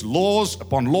 because it's laws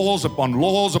upon laws upon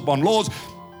laws upon laws.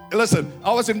 Listen,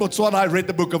 I was in Botswana, I read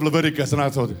the book of Leviticus, and I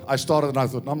thought,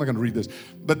 I'm not going to read this.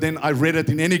 But then I read it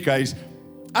in any case.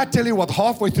 I tell you what,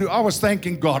 halfway through, I was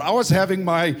thanking God. I was having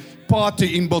my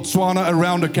party in Botswana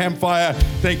around a campfire,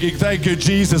 thinking, thank you,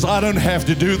 Jesus. I don't have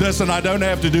to do this, and I don't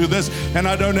have to do this, and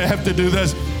I don't have to do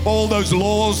this. All those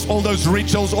laws, all those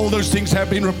rituals, all those things have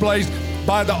been replaced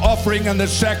by the offering and the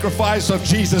sacrifice of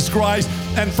Jesus Christ.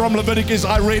 And from Leviticus,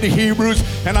 I read Hebrews,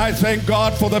 and I thank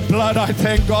God for the blood. I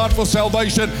thank God for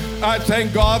salvation. I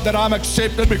thank God that I'm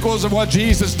accepted because of what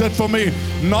Jesus did for me.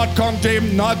 Not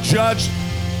condemned, not judged.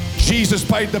 Jesus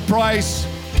paid the price.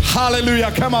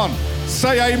 Hallelujah. Come on.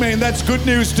 Say amen. That's good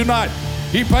news tonight.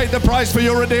 He paid the price for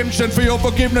your redemption, for your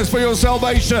forgiveness, for your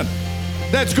salvation.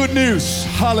 That's good news.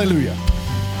 Hallelujah.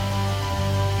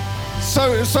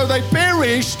 So they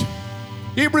perished.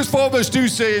 Hebrews 4 verse 2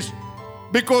 says,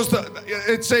 because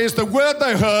it says the word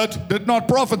they heard did not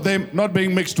profit them, not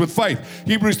being mixed with faith.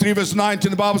 Hebrews 3 verse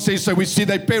 19, the Bible says, so we see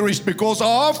they perished because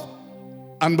of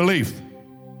unbelief.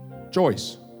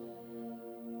 Choice.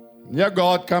 Yeah,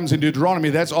 God comes in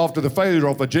Deuteronomy. That's after the failure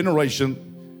of a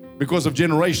generation because of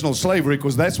generational slavery,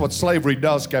 because that's what slavery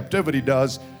does, captivity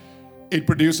does. It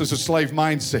produces a slave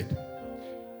mindset.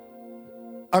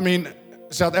 I mean,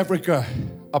 South Africa,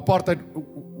 apartheid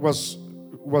was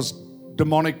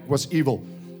demonic, was evil.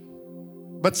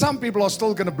 But some people are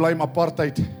still going to blame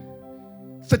apartheid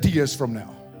 30 years from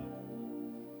now.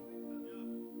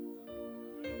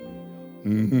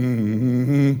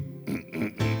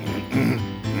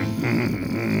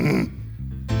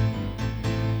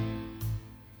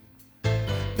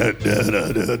 Da, da,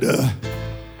 da, da, da.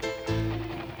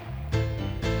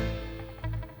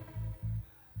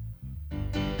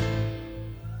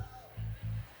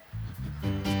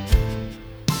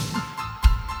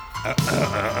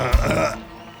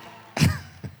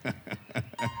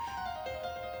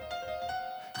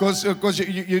 Because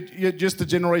you're just a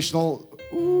generational,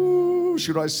 ooh,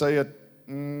 should I say it?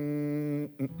 I'm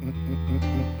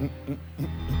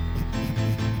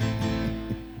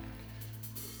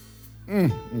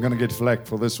going to get flack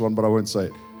for this one, but I won't say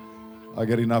it. I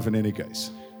get enough in any case.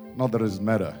 Not that it doesn't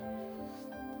matter.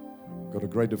 I've got a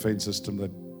great defense system that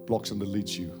blocks and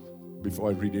deletes you before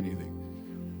I read anything.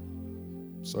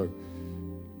 So,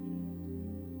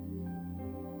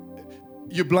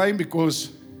 you blame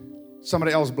because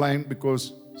somebody else blamed,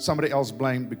 because somebody else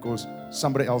blamed, because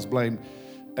somebody else blamed.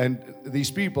 And these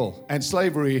people, and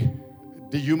slavery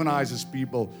dehumanizes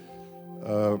people.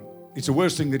 It's the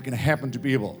worst thing that can happen to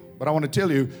people. But I want to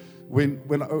tell you, when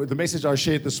the message I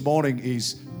shared this morning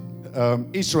is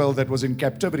Israel that was in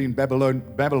captivity in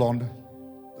Babylon,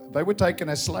 they were taken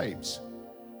as slaves.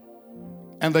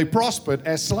 And they prospered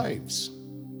as slaves,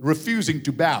 refusing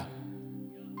to bow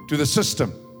to the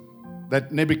system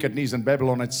that Nebuchadnezzar and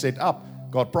Babylon had set up.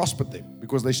 God prospered them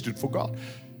because they stood for God.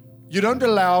 You don't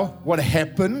allow what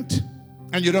happened,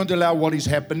 and you don't allow what is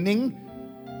happening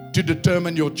to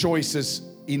determine your choices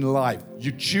in life.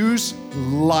 You choose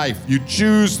life. You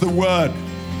choose the Word,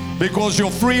 because your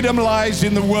freedom lies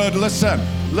in the Word. Listen,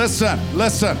 listen,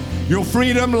 listen. Your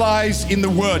freedom lies in the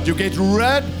Word. You get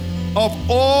rid of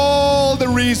all the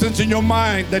reasons in your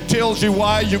mind that tells you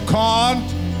why you can't,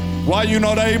 why you're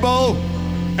not able,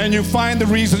 and you find the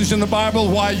reasons in the Bible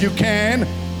why you can,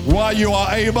 why you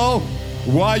are able,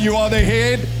 why you are the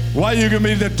head, why you can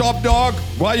be the top dog,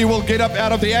 why you will get up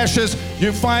out of the ashes.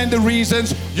 You find the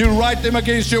reasons, you write them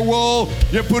against your wall,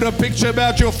 you put a picture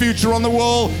about your future on the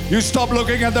wall, you stop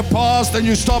looking at the past and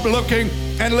you stop looking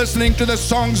and listening to the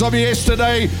songs of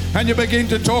yesterday, and you begin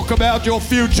to talk about your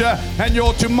future and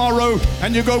your tomorrow,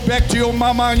 and you go back to your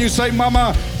mama and you say,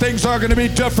 Mama, things are going to be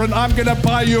different. I'm going to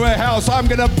buy you a house. I'm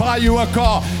going to buy you a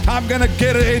car. I'm going to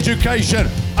get an education.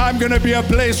 I'm going to be a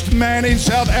blessed man in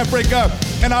South Africa,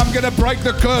 and I'm going to break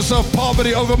the curse of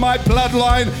poverty over my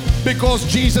bloodline, because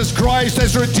Jesus Christ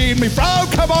has redeemed me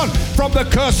from the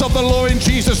curse of the law in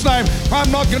Jesus' name.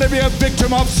 I'm not going to be a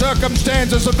victim of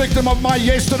circumstances, a victim of my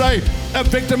yesterday, a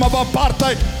victim of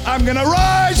apartheid. I'm going to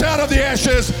rise out of the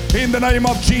ashes in the name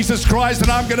of Jesus Christ, and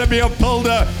I'm going to be a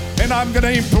builder, and I'm going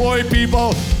to employ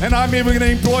people, and I'm even going to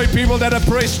employ people that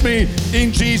oppress me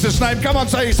in Jesus' name. Come on,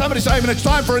 somebody say, it's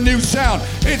time for a new sound.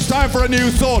 It's time for a new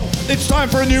thought. It's time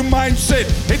for a new mindset.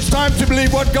 It's time to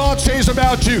believe what God says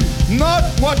about you, not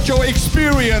what your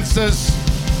experiences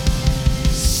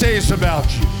says about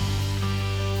you.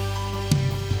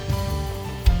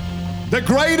 The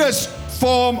greatest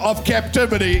form of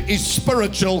captivity is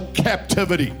spiritual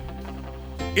captivity.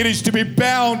 It is to be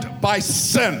bound by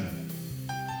sin.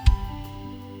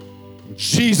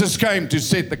 Jesus came to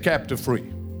set the captive free,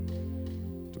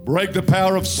 to break the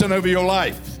power of sin over your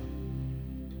life.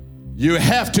 You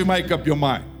have to make up your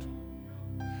mind.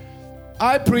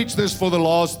 I preached this for the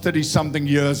last 30-something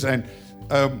years, and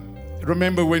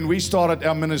remember when we started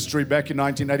our ministry back in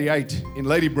 1988 in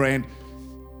Ladybrand,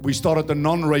 we started the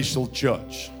non-racial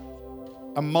church,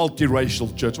 a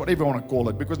multiracial church, whatever you want to call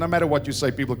it, because no matter what you say,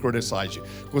 people criticize you,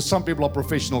 because some people are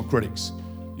professional critics.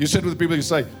 You sit with people, you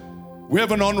say, we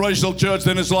have a non-racial church,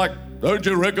 then it's like, don't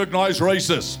you recognize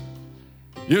racists?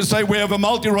 You say we have a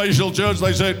multiracial church,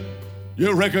 they say,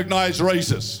 you recognize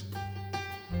racists.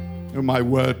 Oh, my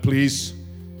word, please.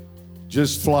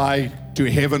 Just fly to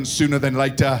heaven sooner than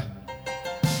later.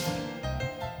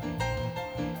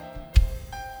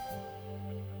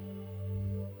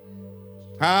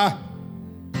 Huh?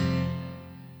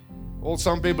 All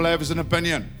some people have is an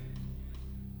opinion.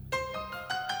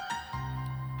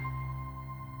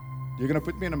 You're going to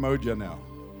put me in a mode here now.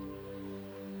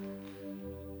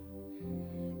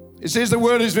 It says the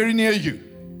word is very near you.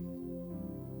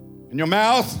 In your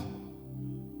mouth.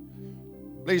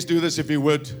 Please do this if you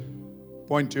would.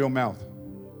 Point to your mouth.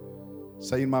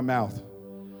 Say, in my mouth.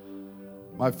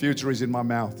 My future is in my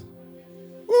mouth.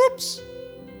 Whoops.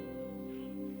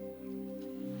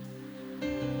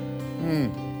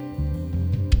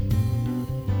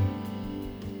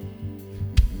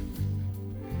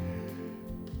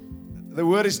 The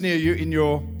word is near you in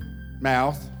your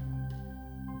mouth.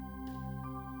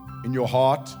 in your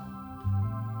heart.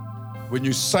 When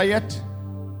you say it,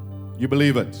 you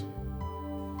believe it.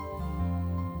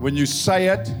 When you say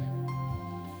it,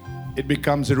 it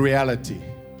becomes a reality.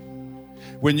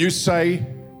 When you say,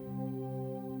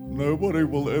 nobody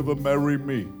will ever marry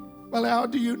me. Well, how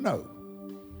do you know?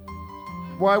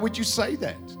 Why would you say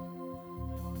that?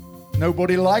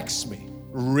 Nobody likes me.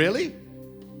 Really?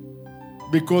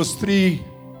 Because 3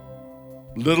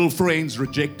 little friends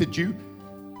rejected you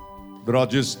that are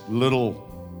just little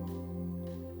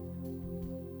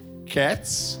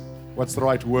cats? What's the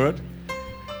right word?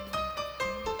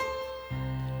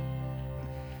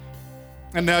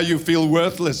 And now you feel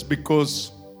worthless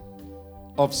because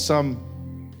of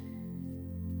some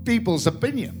people's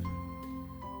opinion.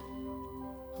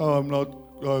 Oh, I'm not.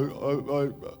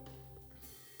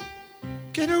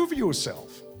 Get over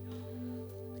yourself.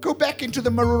 Go back into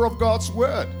the mirror of God's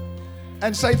word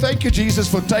and say, thank you, Jesus,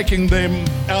 for taking them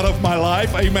out of my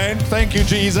life. Amen. Thank you,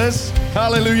 Jesus.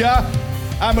 Hallelujah.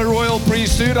 I'm a royal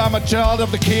priesthood. I'm a child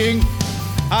of the King.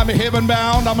 I'm heaven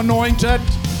bound. I'm anointed.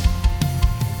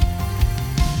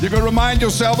 You can remind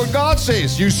yourself what God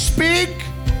says. You speak.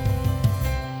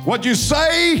 What you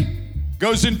say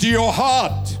goes into your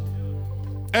heart.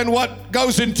 And what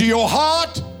goes into your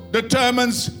heart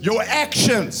determines your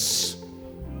actions.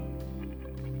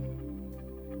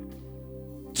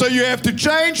 So you have to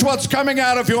change what's coming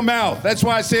out of your mouth. That's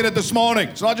why I said it this morning.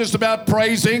 It's not just about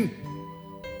praising.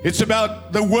 It's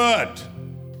about the word,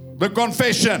 the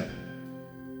confession,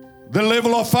 the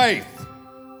level of faith.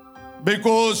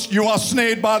 Because you are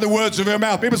snared by the words of your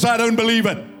mouth. People say, I don't believe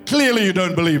it. Clearly you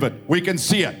don't believe it. We can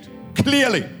see it.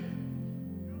 Clearly.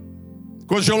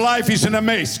 Because your life is in a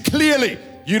mess. Clearly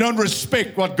you don't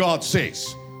respect what God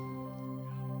says.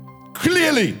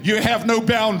 Clearly you have no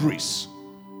boundaries.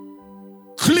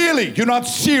 Clearly you're not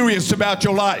serious about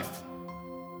your life.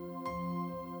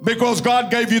 Because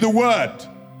God gave you the word.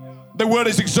 The word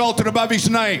is exalted above his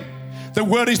name. The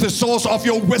word is the source of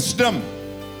your wisdom.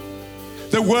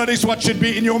 The word is what should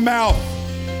be in your mouth.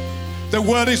 The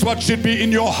word is what should be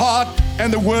in your heart.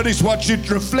 And the word is what should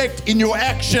reflect in your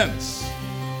actions.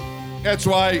 That's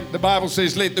why the Bible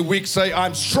says, let the weak say,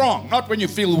 I'm strong. Not when you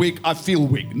feel weak, I feel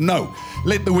weak. No.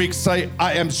 Let the weak say,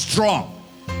 I am strong.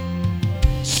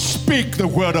 Speak the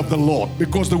word of the Lord,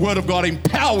 because the word of God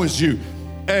empowers you.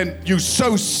 And you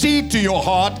sow seed to your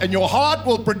heart, and your heart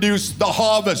will produce the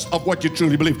harvest of what you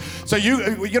truly believe. So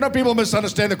you know, people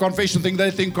misunderstand the confession thing.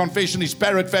 They think confession is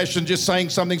parrot fashion, just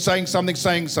saying something, saying something,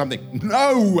 saying something.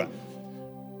 No.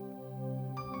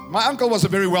 My uncle was a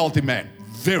very wealthy man,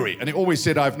 and he always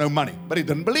said, I have no money, but he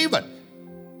didn't believe it.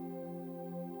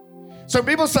 So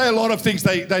people say a lot of things.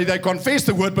 They confess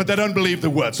the word, but they don't believe the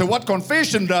word. So what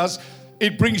confession does,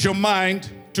 it brings your mind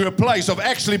to a place of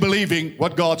actually believing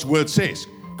what God's word says.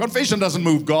 Confession doesn't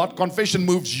move God. Confession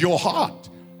moves your heart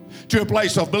to a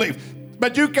place of belief.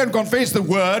 But you can confess the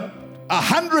word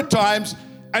 100 times,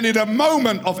 and in a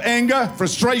moment of anger,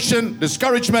 frustration,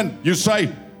 discouragement, you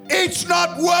say, it's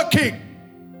not working.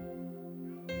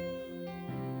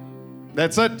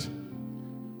 That's it.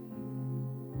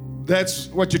 That's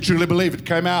what you truly believe. It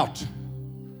came out.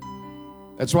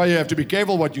 That's why you have to be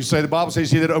careful what you say. The Bible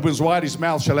says, he that opens wide his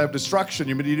mouth shall have destruction.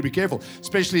 You need to be careful,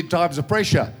 especially in times of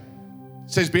pressure.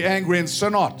 It says, be angry and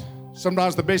sin not.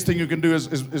 Sometimes the best thing you can do is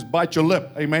bite your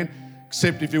lip. Amen.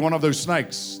 Except if you're one of those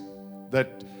snakes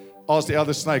that asked the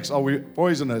other snakes, are we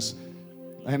poisonous?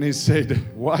 And he said,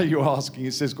 why are you asking?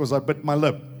 He says, because I bit my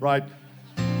lip, right?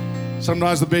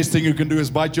 Sometimes the best thing you can do is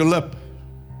bite your lip.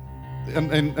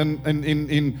 And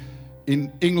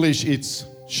in English, it's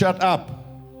shut up.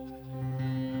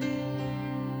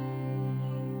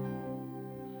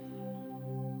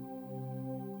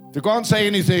 If you can't say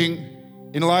anything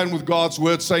in line with God's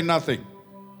word, say nothing.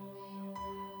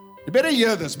 You better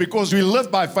hear this, because we live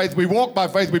by faith, we walk by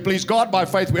faith, we please God by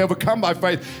faith, we overcome by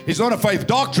faith. It's not a faith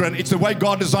doctrine, it's the way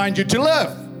God designed you to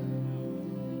live.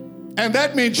 And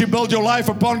that means you build your life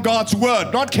upon God's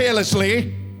word, not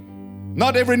carelessly.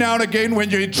 Not every now and again when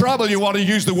you're in trouble, you want to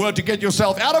use the word to get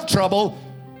yourself out of trouble.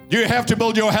 You have to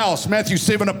build your house, Matthew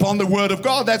 7, upon the word of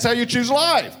God. That's how you choose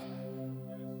life.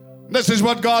 This is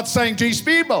what God's saying to his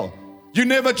people. You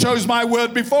never chose my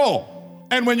word before.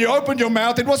 And when you opened your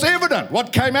mouth, it was evident.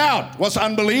 What came out was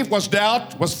unbelief, was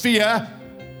doubt, was fear.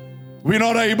 We're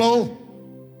not able.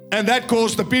 And that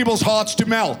caused the people's hearts to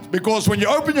melt. Because when you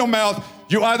open your mouth,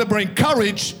 you either bring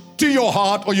courage to your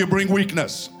heart or you bring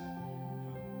weakness.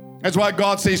 That's why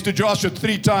God says to Joshua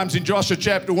 3 times in Joshua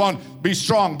chapter 1, be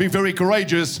strong, be very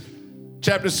courageous.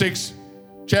 Chapter 6,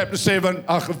 chapter 7,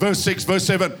 verse 6, verse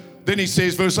 7. Then he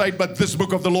says, verse 8, but this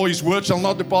book of the law, his word shall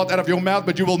not depart out of your mouth,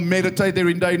 but you will meditate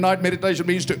therein day and night. Meditation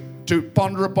means to to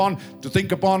ponder upon, to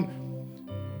think upon.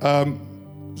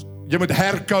 Jy moet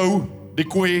herkou, die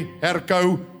koei,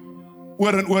 herkou,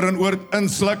 oor en oor en oor,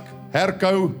 insluk,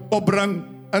 herkou, opbring,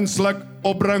 insluk,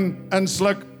 opbring,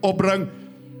 insluk, opbring,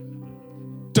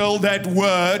 till that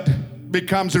word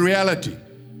becomes a reality.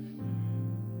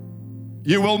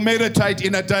 You will meditate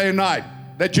in it day and night,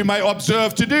 that you may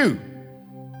observe to do,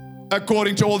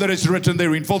 according to all that is written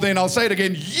therein. For then, I'll say it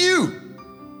again, you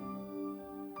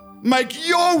make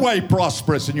your way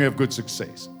prosperous and you have good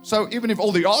success. So even if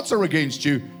all the odds are against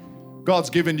you,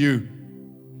 God's given you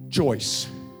choice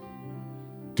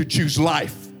to choose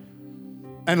life.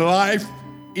 And life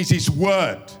is His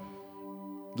word.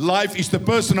 Life is the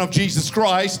person of Jesus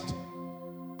Christ,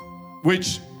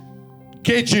 which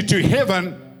gets you to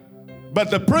heaven. But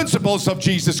the principles of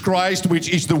Jesus Christ, which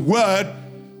is the word,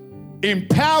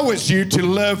 empowers you to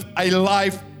live a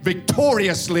life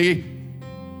victoriously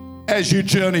as you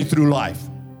journey through life.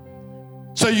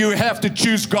 So you have to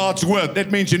choose God's word.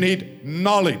 That means you need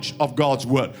knowledge of God's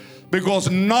word, because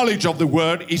knowledge of the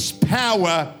word is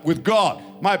power with God.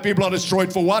 My people are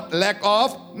destroyed for what? Lack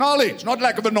of knowledge. Not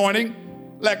lack of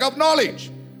anointing, lack of knowledge.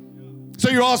 So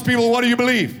you ask people, what do you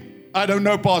believe? I don't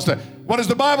know, Pastor. What does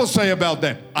the Bible say about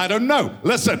that? I don't know.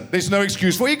 Listen, there's no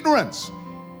excuse for ignorance.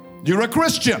 You're a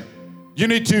Christian. You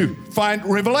need to find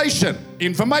revelation,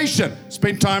 information,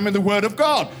 spend time in the Word of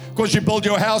God, because you build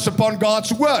your house upon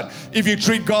God's Word. If you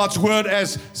treat God's Word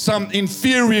as some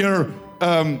inferior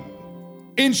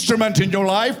instrument in your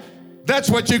life, that's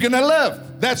what you're going to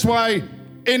live. That's why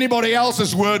anybody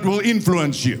else's word will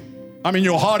influence you. I mean,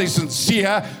 your heart is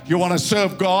sincere, you want to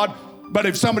serve God, but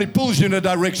if somebody pulls you in a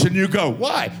direction, you go.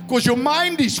 Why? Because your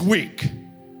mind is weak.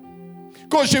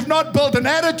 Because you've not built an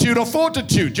attitude of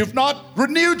fortitude. You've not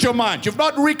renewed your mind. You've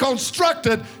not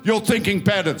reconstructed your thinking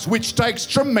patterns, which takes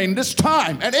tremendous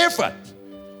time and effort.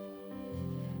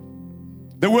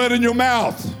 The word in your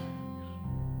mouth,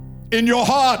 in your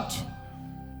heart,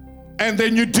 and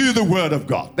then you do the word of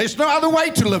God. There's no other way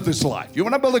to live this life. You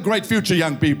want to build a great future,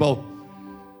 young people?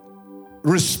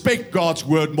 Respect God's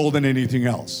word more than anything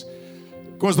else.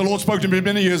 Of course, the Lord spoke to me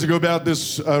many years ago about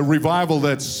this revival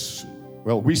that's,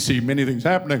 well, we see many things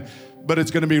happening, but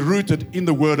it's going to be rooted in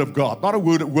the Word of God. Not a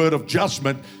word of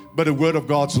judgment, but a word of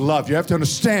God's love. You have to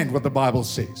understand what the Bible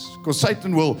says, because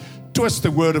Satan will twist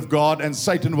the Word of God, and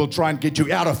Satan will try and get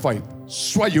you out of faith,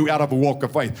 sway you out of a walk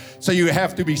of faith. So you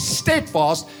have to be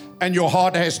steadfast, and your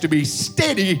heart has to be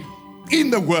steady in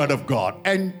the Word of God.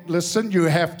 And listen, you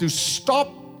have to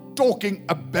stop talking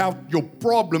about your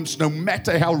problems, no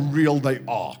matter how real they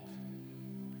are.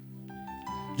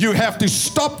 You have to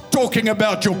stop talking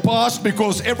about your past,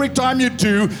 because every time you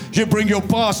do, you bring your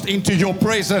past into your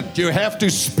present. You have to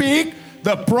speak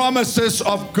the promises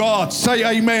of God. Say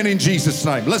amen in Jesus'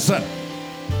 name. Listen.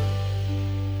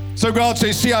 So God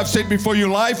says, see, I've set before you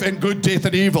life and good, death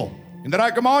and evil. And that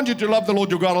I command you to love the Lord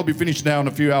your God. I'll be finished now in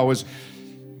a few hours.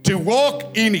 To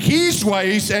walk in His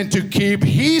ways and to keep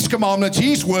His commandments,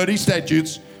 His word, His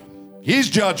statutes, His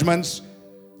judgments,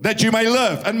 that you may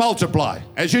live and multiply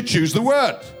as you choose the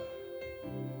word.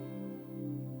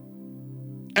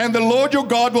 And the Lord your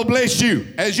God will bless you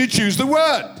as you choose the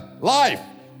word. Life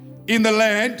in the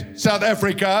land, South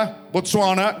Africa,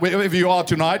 Botswana, wherever you are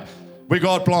tonight, where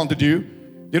God planted you.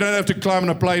 You don't have to climb on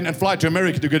a plane and fly to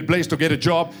America to get blessed or get a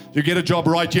job. You get a job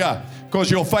right here,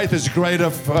 because your faith is a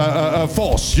creative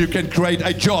force. You can create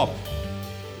a job.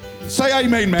 Say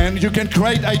amen, man. You can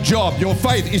create a job. Your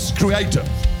faith is creative.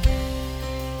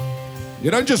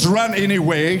 You don't just run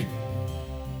anywhere.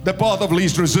 The path of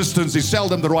least resistance is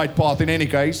seldom the right path in any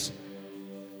case.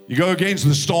 You go against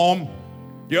the storm.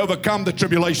 You overcome the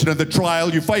tribulation and the trial.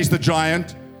 You face the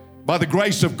giant. By the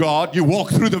grace of God, you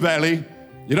walk through the valley.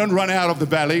 You don't run out of the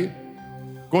valley,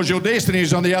 because your destiny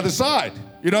is on the other side.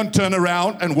 You don't turn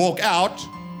around and walk out,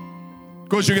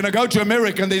 because you're going to go to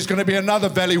America and there's going to be another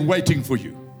valley waiting for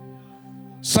you.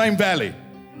 Same valley.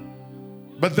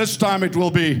 But this time it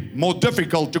will be more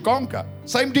difficult to conquer.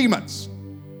 Same demons.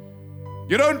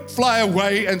 You don't fly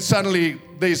away and suddenly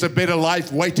there's a better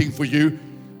life waiting for you,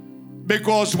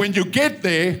 because when you get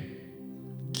there,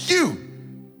 you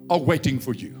are waiting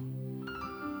for you.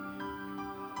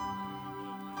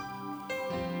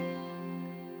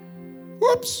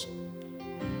 Whoops.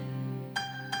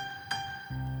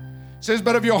 Says,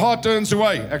 but if your heart turns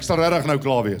away, ek sal regtig nou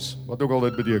klaar wees. Wat ook al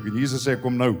dit beteken. Jesus sê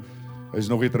kom nou. Hy is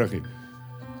nog nie terug nie.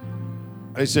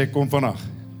 Hy sê kom vandag.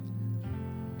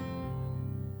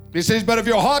 He says, but if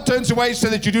your heart turns away so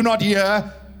that you do not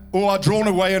hear or are drawn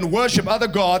away and worship other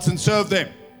gods and serve them.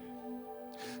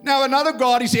 Now, another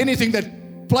god is anything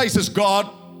that places God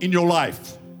in your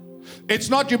life. It's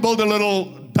not you build a little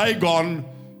Dagon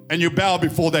and you bow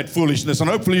before that foolishness, and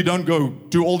hopefully you don't go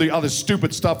do all the other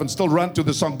stupid stuff and still run to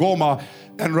the Sangoma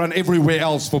and run everywhere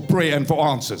else for prayer and for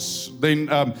answers. Then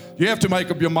you have to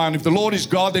make up your mind. If the Lord is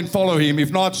God, then follow Him.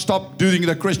 If not, stop doing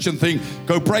the Christian thing.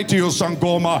 Go pray to your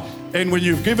Sangoma, and when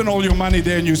you've given all your money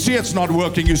there and you see it's not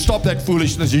working, you stop that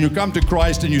foolishness and you come to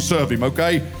Christ and you serve Him,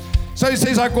 okay? So He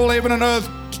says, I call heaven and earth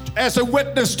as a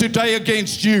witness today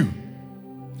against you.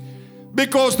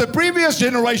 Because the previous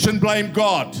generation blamed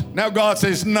God. Now God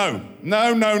says, no.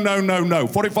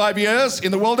 45 years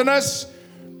in the wilderness,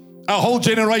 a whole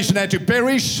generation had to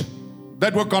perish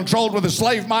that were controlled with a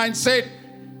slave mindset.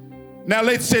 Now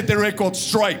let's set the record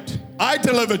straight. I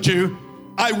delivered you.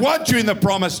 I want you in the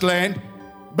promised land,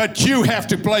 but you have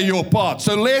to play your part.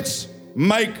 So let's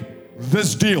make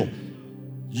this deal.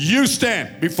 You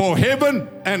stand before heaven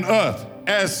and earth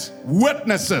as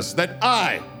witnesses that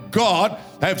I, God,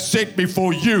 have set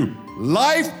before you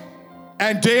life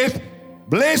and death,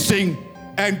 blessing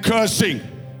and cursing.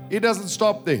 He doesn't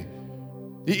stop there.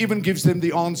 He even gives them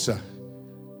the answer.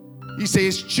 He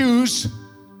says, choose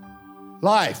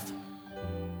life.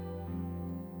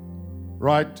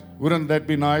 Right? Wouldn't that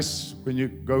be nice when you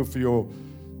go for your,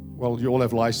 well, you all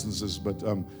have licenses, but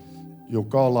your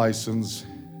car license,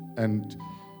 and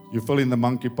you fill in the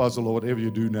monkey puzzle or whatever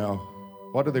you do now.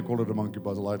 Why do they call it a monkey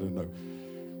puzzle? I don't know.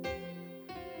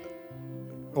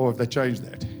 Or if they changed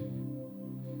that.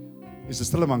 Is it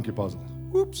still a monkey puzzle?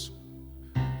 Whoops.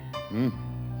 Going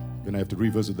to have to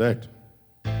revisit that.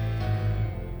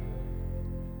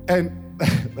 And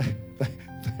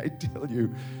they tell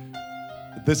you,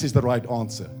 this is the right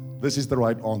answer. This is the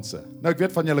right answer. Nou, ek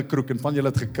weet van julle kroek en van julle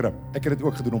het gekrip. Ek het dit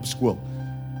ook gedoen op skool.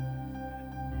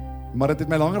 Maar dit het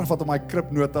my langer gevat om my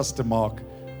kripnotas te maak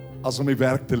as om die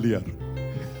werk te leer.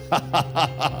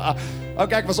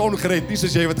 Okay, ek was ongered, nie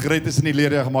soos jy wat gered is in die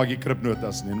leer, jy gemaak jy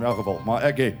kripnotas nie, in elk geval, maar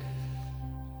ek het.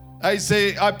 I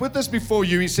say, I put this before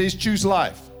you, he says, choose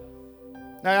life.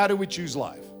 Now, how do we choose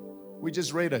life? We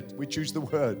just read it, we choose the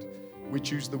word, we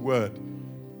choose the word,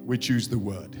 we choose the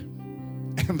word.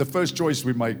 And the first choice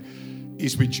we make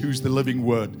is we choose the living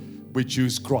word, we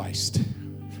choose Christ.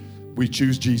 We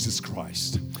choose Jesus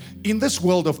Christ. In this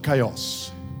world of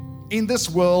chaos, in this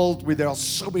world where there are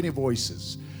so many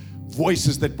voices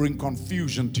that bring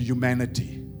confusion to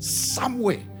humanity,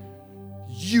 somewhere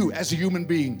you as a human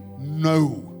being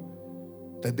know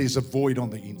that there's a void on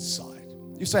the inside.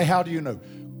 You say, how do you know?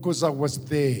 Because I was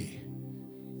there.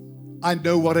 I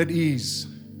know what it is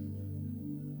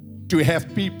to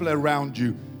have people around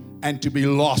you and to be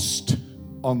lost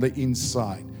on the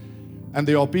inside. And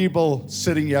there are people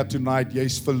sitting here tonight,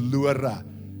 jy's verlore.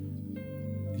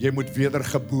 Jy moet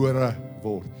wedergebore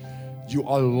word. You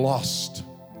are lost.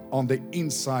 On the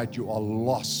inside, you are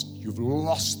lost. You've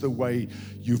lost the way.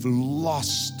 You've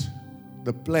lost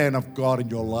the plan of God in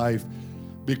your life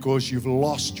because you've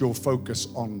lost your focus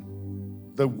on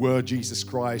the Word, Jesus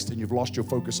Christ, and you've lost your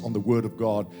focus on the Word of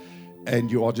God,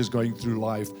 and you are just going through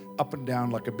life up and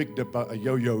down like a big dipper, a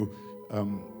yo-yo,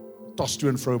 tossed to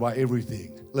and fro by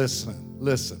everything.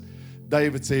 Listen.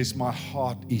 David says, my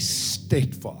heart is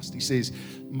steadfast. He says,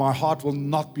 my heart will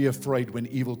not be afraid when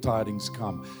evil tidings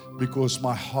come because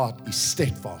my heart is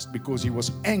steadfast, because he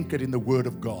was anchored in the Word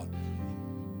of God.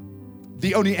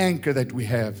 The only anchor that we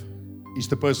have is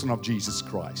the person of Jesus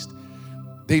Christ.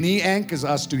 Then he anchors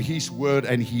us to his word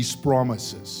and his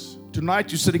promises.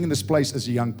 Tonight, you're sitting in this place as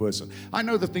a young person. I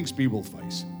know the things people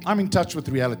face. I'm in touch with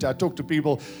reality. I talk to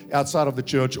people outside of the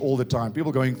church all the time.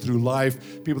 People going through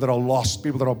life, people that are lost,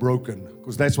 people that are broken,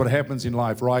 because that's what happens in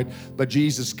life, right? But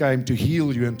Jesus came to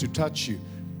heal you and to touch you.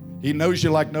 He knows you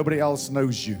like nobody else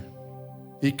knows you.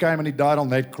 He came and he died on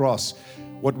that cross.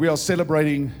 What we are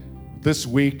celebrating this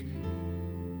week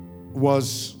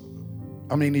was,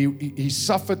 he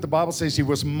suffered. The Bible says he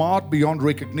was marred beyond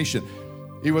recognition.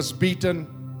 He was beaten.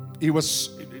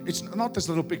 It's not this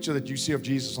little picture that you see of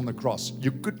Jesus on the cross. The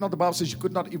Bible says you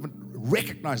could not even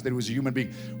recognize that he was a human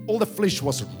being. All the flesh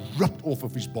was ripped off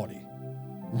of his body.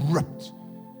 Ripped,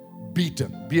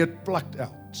 beaten, beard plucked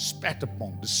out, spat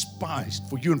upon, despised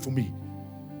for you and for me.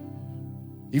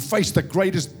 He faced the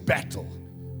greatest battle,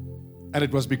 and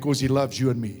it was because he loves you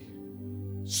and me,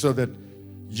 so that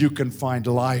you can find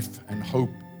life and hope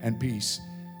and peace.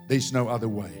 There's no other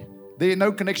way. There's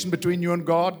no connection between you and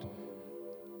God.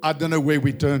 I don't know where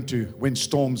we turn to when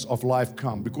storms of life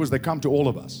come, because they come to all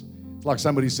of us. It's like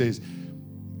somebody says,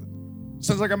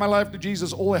 Since I gave my life to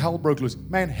Jesus, all the hell broke loose.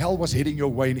 Man, hell was heading your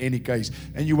way in any case,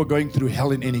 and you were going through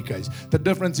hell in any case. The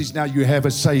difference is now you have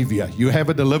a Savior. You have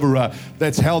a deliverer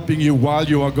that's helping you while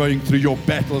you are going through your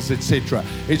battles, etc.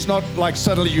 It's not like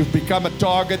suddenly you've become a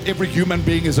target. Every human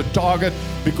being is a target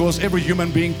because every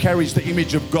human being carries the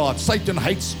image of God. Satan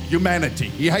hates humanity.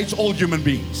 He hates all human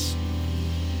beings.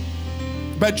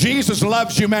 But Jesus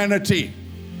loves humanity.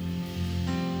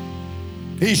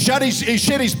 He shed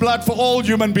his blood for all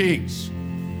human beings.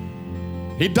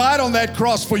 He died on that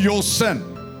cross for your sin.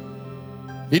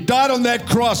 He died on that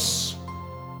cross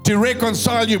to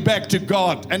reconcile you back to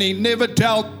God. And He never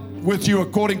dealt with you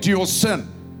according to your sin.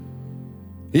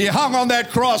 He hung on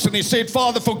that cross and He said,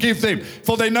 Father, forgive them,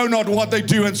 for they know not what they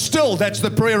do. And still, that's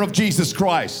the prayer of Jesus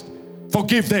Christ.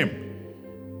 Forgive them.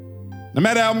 No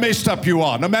matter how messed up you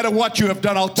are, no matter what you have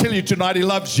done, I'll tell you tonight, He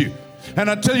loves you. And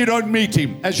until you don't meet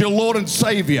Him as your Lord and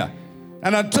Savior,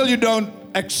 and until you don't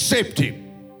accept Him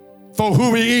for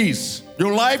who He is,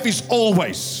 your life is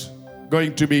always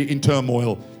going to be in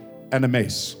turmoil and a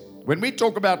mess. When we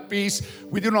talk about peace,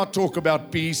 we do not talk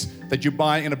about peace that you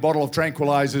buy in a bottle of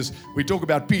tranquilizers. We talk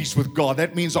about peace with God.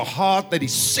 That means a heart that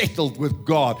is settled with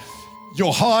God.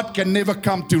 Your heart can never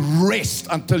come to rest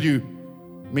until you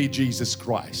meet Jesus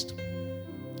Christ.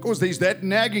 Because there's that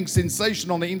nagging sensation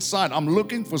on the inside. I'm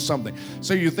looking for something.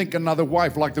 So you think another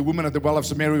wife, like the woman at the well of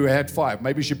Samaria who had 5.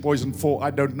 Maybe she poisoned 4, I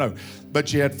don't know. But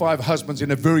she had 5 husbands in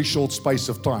a very short space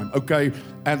of time, okay?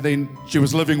 And then she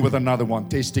was living with another one,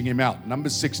 testing him out. Number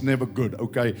 6, never good,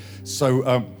 okay?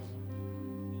 So,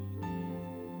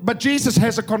 but Jesus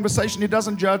has a conversation. He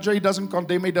doesn't judge her. He doesn't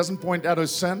condemn her. He doesn't point out her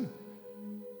sin.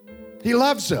 He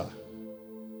loves her.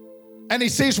 And He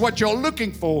says what you're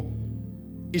looking for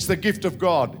is the gift of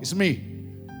God. It's me.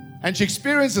 And she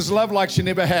experiences love like she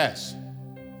never has.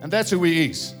 And that's who He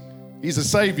is. He's a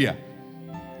Savior.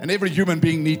 And every human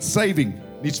being needs saving,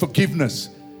 needs forgiveness,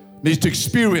 needs to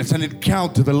experience and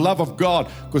encounter the love of God,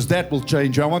 because that will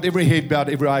change you. I want every head bowed,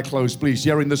 every eye closed, please.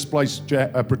 Here in this place,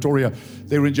 Pretoria,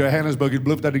 there in Johannesburg, in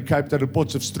Bloemfontein, in Cape Town, in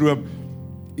Potchefstroom,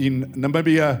 in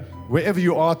Namibia, wherever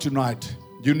you are tonight,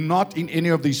 you're not in any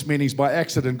of these meetings by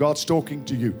accident. God's talking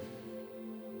to you.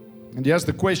 And He asked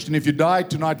the question, if you died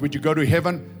tonight, would you go to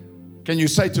heaven? Can you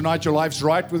say tonight your life's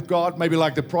right with God? Maybe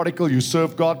like the prodigal, you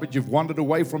serve God, but you've wandered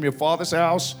away from your Father's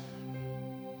house.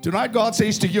 Tonight, God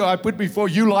says to you, I put before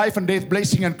you life and death,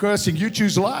 blessing and cursing. You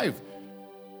choose life.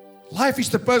 Life is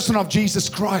the person of Jesus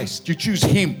Christ. You choose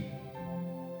Him.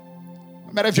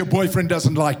 No matter if your boyfriend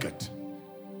doesn't like it.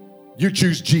 You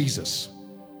choose Jesus.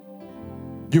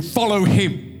 You follow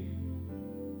Him.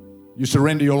 You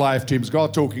surrender your life to Him. Is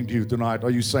God talking to you tonight? Are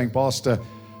you saying, Pastor,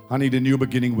 I need a new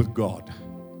beginning with God?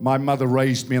 My mother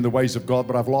raised me in the ways of God,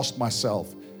 but I've lost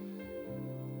myself.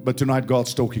 But tonight,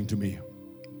 God's talking to me.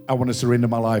 I want to surrender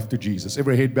my life to Jesus.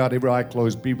 Every head bowed, every eye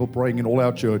closed, people praying in all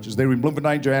our churches. There in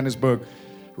Bloemfontein, Johannesburg,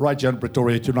 right here in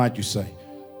Pretoria. Tonight you say,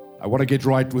 I want to get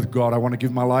right with God. I want to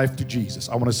give my life to Jesus.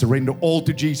 I want to surrender all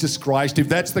to Jesus Christ. If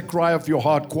that's the cry of your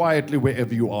heart, quietly,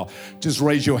 wherever you are, just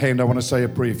raise your hand. I want to say a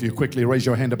prayer for you. Quickly, raise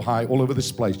your hand up high all over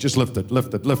this place. Just lift it,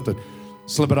 lift it, lift it.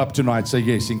 Slip it up tonight. Say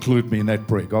yes. Include me in that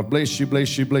prayer. God bless you,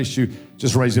 bless you, bless you.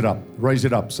 Just raise it up. Raise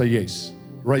it up. Say yes.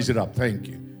 Raise it up. Thank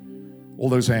you. All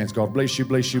those hands. God bless you,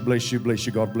 bless you, bless you, bless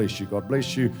you. God bless you. God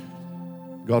bless you.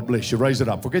 God bless you. Raise it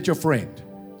up. Forget your friend.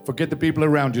 Forget the people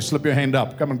around you. Slip your hand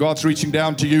up. Come on, God's reaching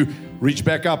down to you. Reach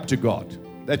back up to God.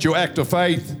 That's your act of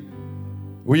faith.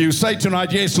 Will you say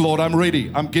tonight, yes, Lord, I'm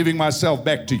ready. I'm giving myself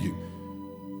back to you.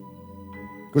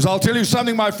 Because I'll tell you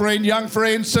something, my friend, young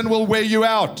friend, sin will wear you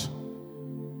out.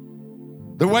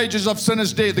 The wages of sin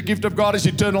is death. The gift of God is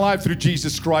eternal life through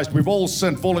Jesus Christ. We've all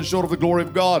sinned, fallen short of the glory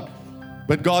of God.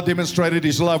 But God demonstrated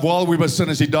His love. While we were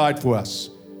sinners, He died for us.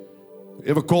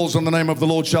 Whoever calls on the name of the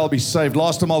Lord shall be saved.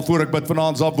 Laaste maal voor ek bid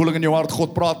vanaand, is daar woeling in jou hart.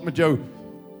 God praat met jou.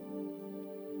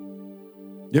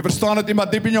 Jy verstaan dit nie, maar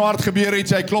diep in jou hart gebeur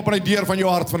iets. Hy klop aan die deur van jou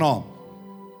hart vanaand.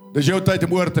 Dis jou tyd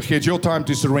om oor te gee. It's your time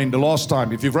to surrender. Last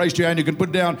time. If you've raised your hand, you can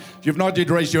put down. If you've not yet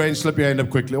raised your hand, slip your hand up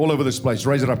quickly. All over this place.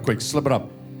 Raise it up quick. Slip it up.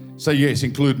 Say yes.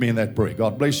 Include me in that prayer.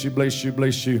 God bless you, bless you,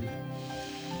 bless you.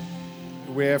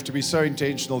 We have to be so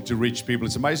intentional to reach people.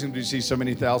 It's amazing to see so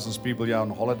many thousands of people here on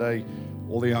holiday,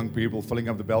 all the young people filling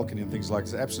up the balcony and things like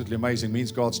that. It's absolutely amazing. It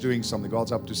means God's doing something.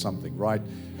 God's up to something, right?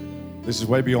 This is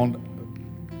way beyond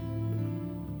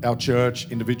our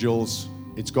church, individuals.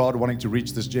 It's God wanting to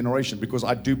reach this generation, because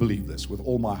I do believe this with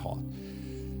all my heart,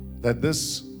 that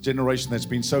this generation that's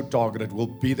been so targeted will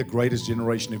be the greatest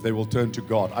generation if they will turn to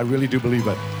God. I really do believe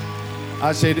it.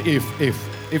 I said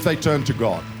if they turn to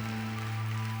God.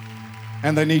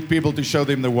 And they need people to show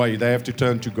them the way. They have to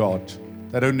turn to God.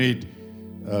 They don't need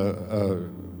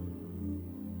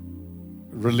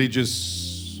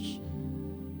religious,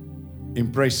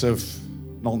 impressive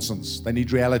nonsense. They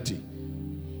need reality.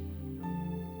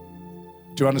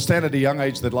 To understand at a young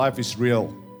age that life is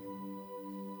real.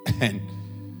 And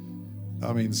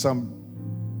I mean,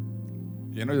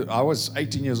 I was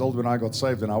 18 years old when I got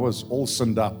saved, and I was all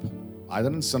sinned up. I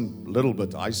didn't sin a little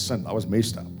bit, I sinned. I was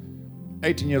messed up.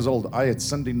 18 years old, I had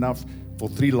sinned enough for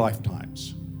 3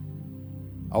 lifetimes.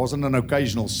 I wasn't an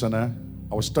occasional sinner,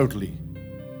 I was totally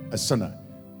a sinner.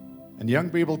 And young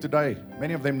people today,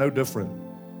 many of them no different,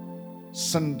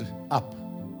 sinned up.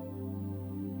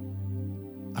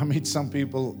 I meet some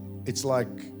people, it's like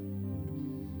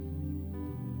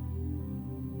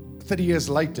 30 years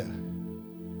later,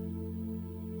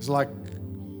 it's like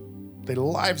their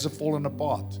lives have fallen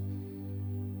apart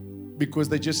because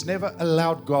they just never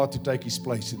allowed God to take His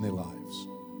place in their lives.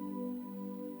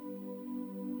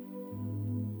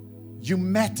 You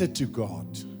matter to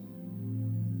God.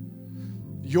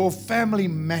 Your family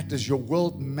matters. Your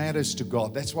world matters to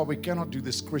God. That's why we cannot do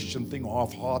this Christian thing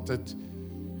half-hearted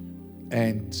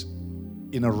and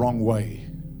in a wrong way.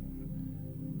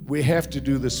 We have to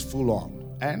do this full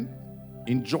on and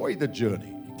enjoy the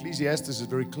journey. Ecclesiastes is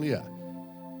very clear.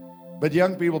 But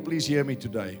young people, please hear me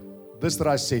today. This that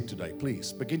I said today,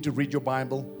 please begin to read your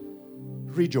Bible.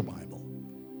 Read your Bible.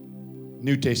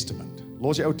 New Testament.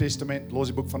 Los die Ou Testament, los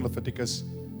die boek van Leviticus.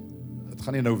 Het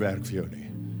gaan nie nou werk vir jou nie.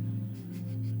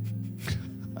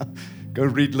 Go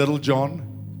read Little John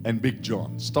and Big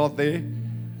John. Start there.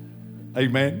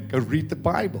 Amen. Go read the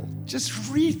Bible.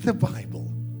 Just read the Bible.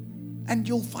 And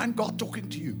you'll find God talking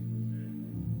to you.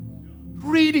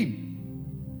 Read Him.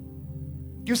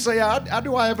 You say, how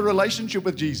do I have a relationship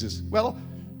with Jesus? Well,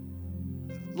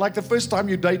 like the first time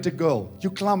you date a girl,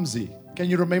 you're clumsy. Can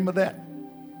you remember that?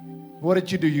 What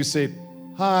did you do? You said,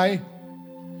 hi.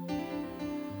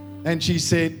 And she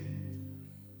said,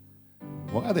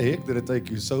 why the heck did it take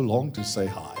you so long to say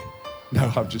hi?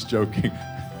 No, I'm just joking.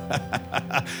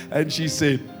 And she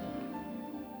said,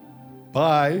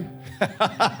 bye.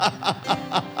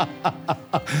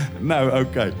 No,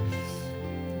 okay.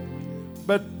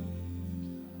 But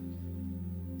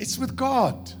it's with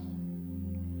God.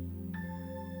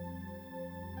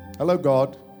 Hello,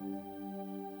 God.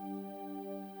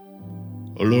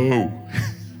 Hello.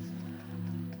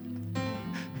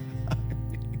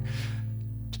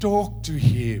 Talk to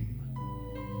Him.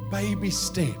 Baby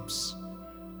steps.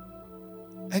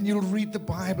 And you'll read the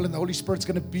Bible and the Holy Spirit's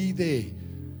going to be there.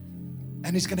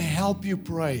 And He's going to help you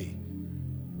pray.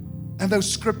 And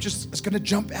those scriptures is going to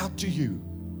jump out to you.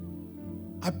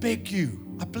 I beg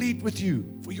you, I plead with you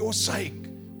for your sake.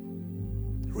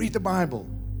 Read the Bible.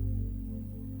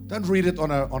 Don't read it on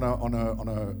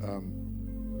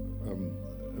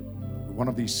one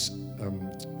of these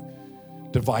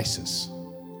devices.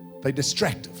 They're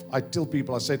distractive. I tell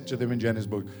people, I said to them in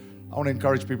Johannesburg, I want to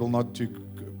encourage people not to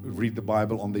read the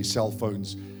Bible on their cell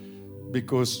phones,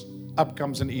 because up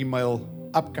comes an email,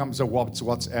 up comes a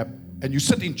WhatsApp, and you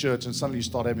sit in church and suddenly you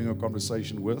start having a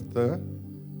conversation with the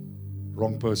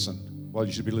wrong person while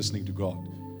you should be listening to God.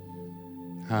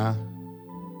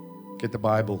 Get the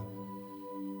Bible.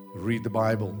 Read the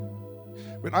Bible.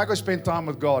 When I go spend time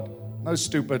with God, no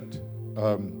stupid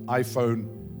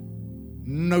iPhone,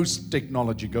 no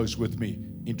technology goes with me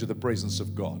into the presence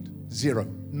of God. Zero,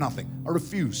 nothing. I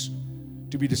refuse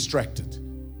to be distracted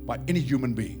by any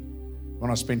human being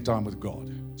when I spend time with God.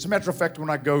 As a matter of fact, when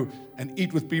I go and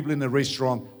eat with people in a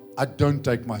restaurant, I don't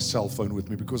take my cell phone with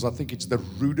me, because I think it's the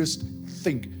rudest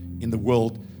thing in the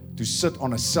world to sit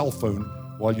on a cell phone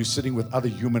while you're sitting with other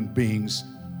human beings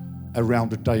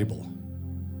around a table.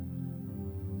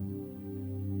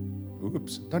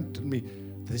 Oops, don't tell me,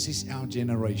 this is our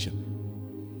generation.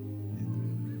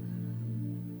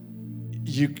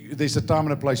 There's a time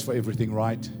and a place for everything,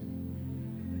 right?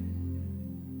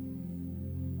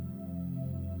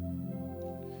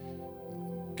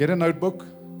 Get a notebook.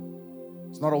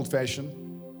 It's not old-fashioned.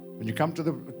 When you come to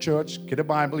the church, get a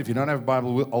Bible. If you don't have a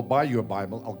Bible, I'll buy you a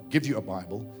Bible. I'll give you a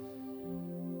Bible.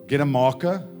 Get a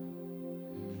marker.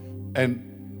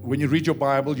 And when you read your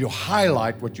Bible, you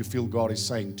highlight what you feel God is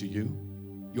saying to you.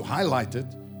 You highlight it.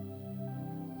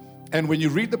 And when you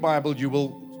read the Bible, you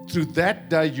will, through that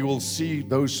day, you will see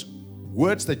those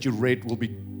words that you read will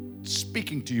be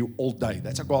speaking to you all day.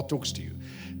 That's how God talks to you.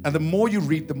 And the more you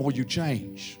read, the more you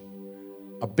change.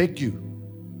 I beg you,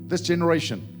 this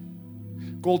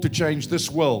generation, called to change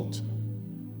this world,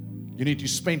 you need to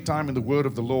spend time in the Word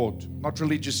of the Lord, not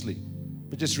religiously,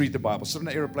 but just read the Bible. Sit in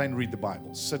an airplane, read the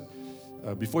Bible. Sit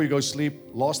before you go to sleep,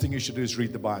 last thing you should do is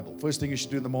read the Bible. First thing you should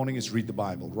do in the morning is read the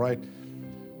Bible, right?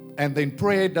 And then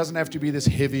prayer doesn't have to be this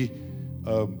heavy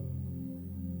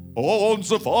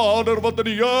Onze Vader wat in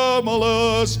die hemel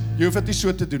is. Jy hoef dit nie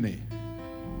so te doen nie.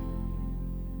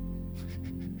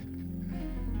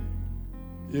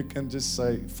 You can just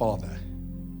say, Father.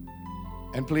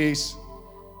 And please,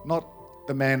 not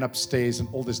the man upstairs and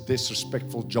all this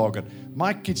disrespectful jargon.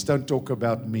 My kids don't talk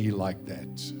about me like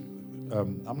that.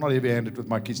 I'm not heavy-handed with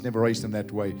my kids, never raised them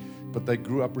that way, but they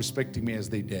grew up respecting me as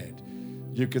their dad.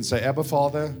 You can say, Abba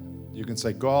Father. You can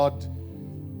say, God.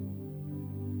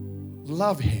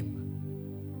 Love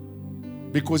Him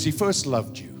because He first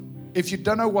loved you. If you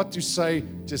don't know what to say,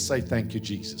 just say, thank you,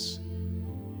 Jesus.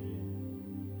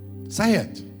 Say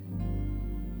it.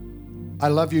 I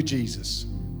love you, Jesus.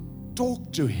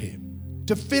 Talk to Him.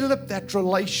 Develop that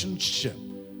relationship.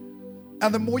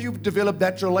 And the more you develop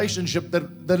that relationship,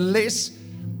 the less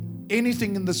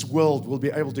anything in this world will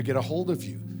be able to get a hold of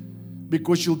you,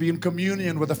 because you'll be in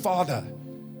communion with the Father,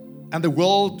 and the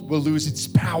world will lose its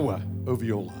power over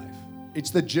your life.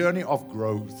 It's the journey of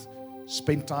growth.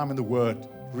 Spend time in the Word.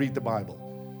 Read the Bible.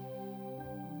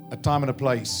 A time and a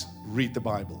place. Read the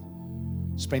Bible.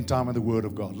 Spend time in the Word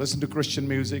of God. Listen to Christian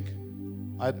music.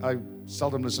 I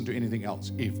seldom listen to anything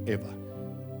else, if ever.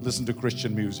 Listen to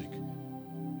Christian music.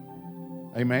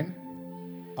 Amen.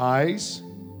 Eyes,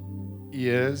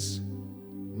 ears,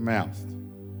 mouth,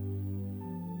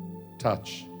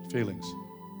 touch, feelings.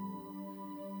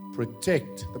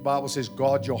 Protect. The Bible says,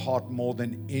 guard your heart more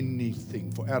than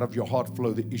anything, for out of your heart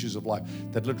flow the issues of life.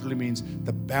 That literally means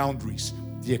the boundaries,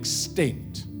 the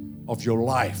extent of your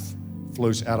life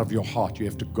flows out of your heart. You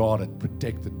have to guard it,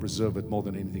 protect it, preserve it more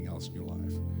than anything else in your life.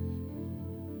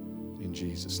 In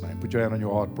Jesus' name. Put your hand on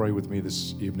your heart. Pray with me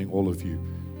this evening, all of you.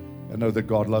 And know that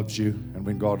God loves you. And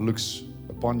when God looks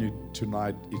upon you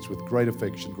tonight, it's with great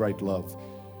affection, great love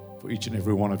for each and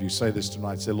every one of you. Say this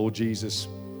tonight. Say, Lord Jesus,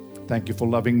 thank you for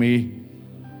loving me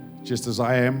just as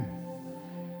I am.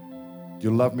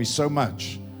 You love me so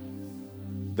much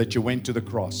that you went to the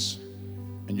cross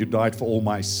and you died for all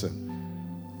my sin.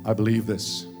 I believe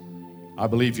this. I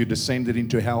believe you descended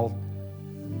into hell,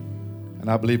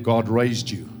 and I believe God raised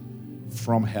you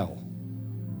from hell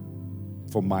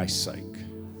for my sake.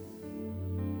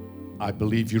 I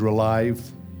believe you're alive,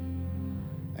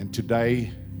 and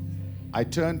today I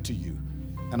turn to you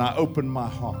and I open my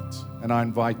heart and I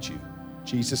invite you,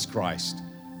 Jesus Christ,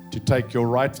 to take your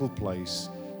rightful place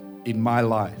in my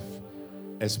life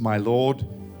as my Lord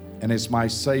and as my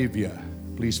Savior.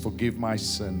 Please forgive my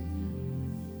sin.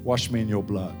 Wash me in your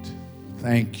blood.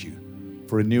 Thank you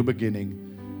for a new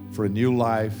beginning, for a new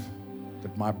life,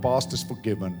 that my past is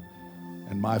forgiven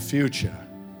and my future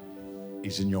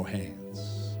is in your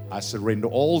hands. I surrender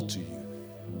all to you,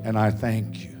 and I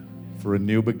thank you for a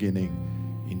new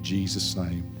beginning in Jesus'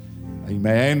 name.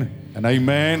 Amen and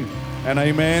amen and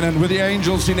amen. And with the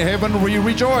angels in heaven, we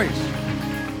rejoice.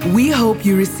 We hope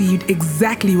you received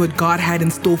exactly what God had in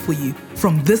store for you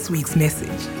from this week's message.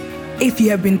 If you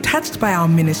have been touched by our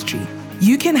ministry,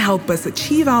 you can help us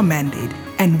achieve our mandate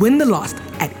and win the lost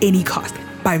at any cost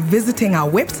by visiting our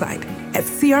website at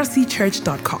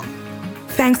crcchurch.com.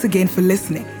 Thanks again for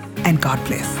listening, and God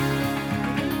bless.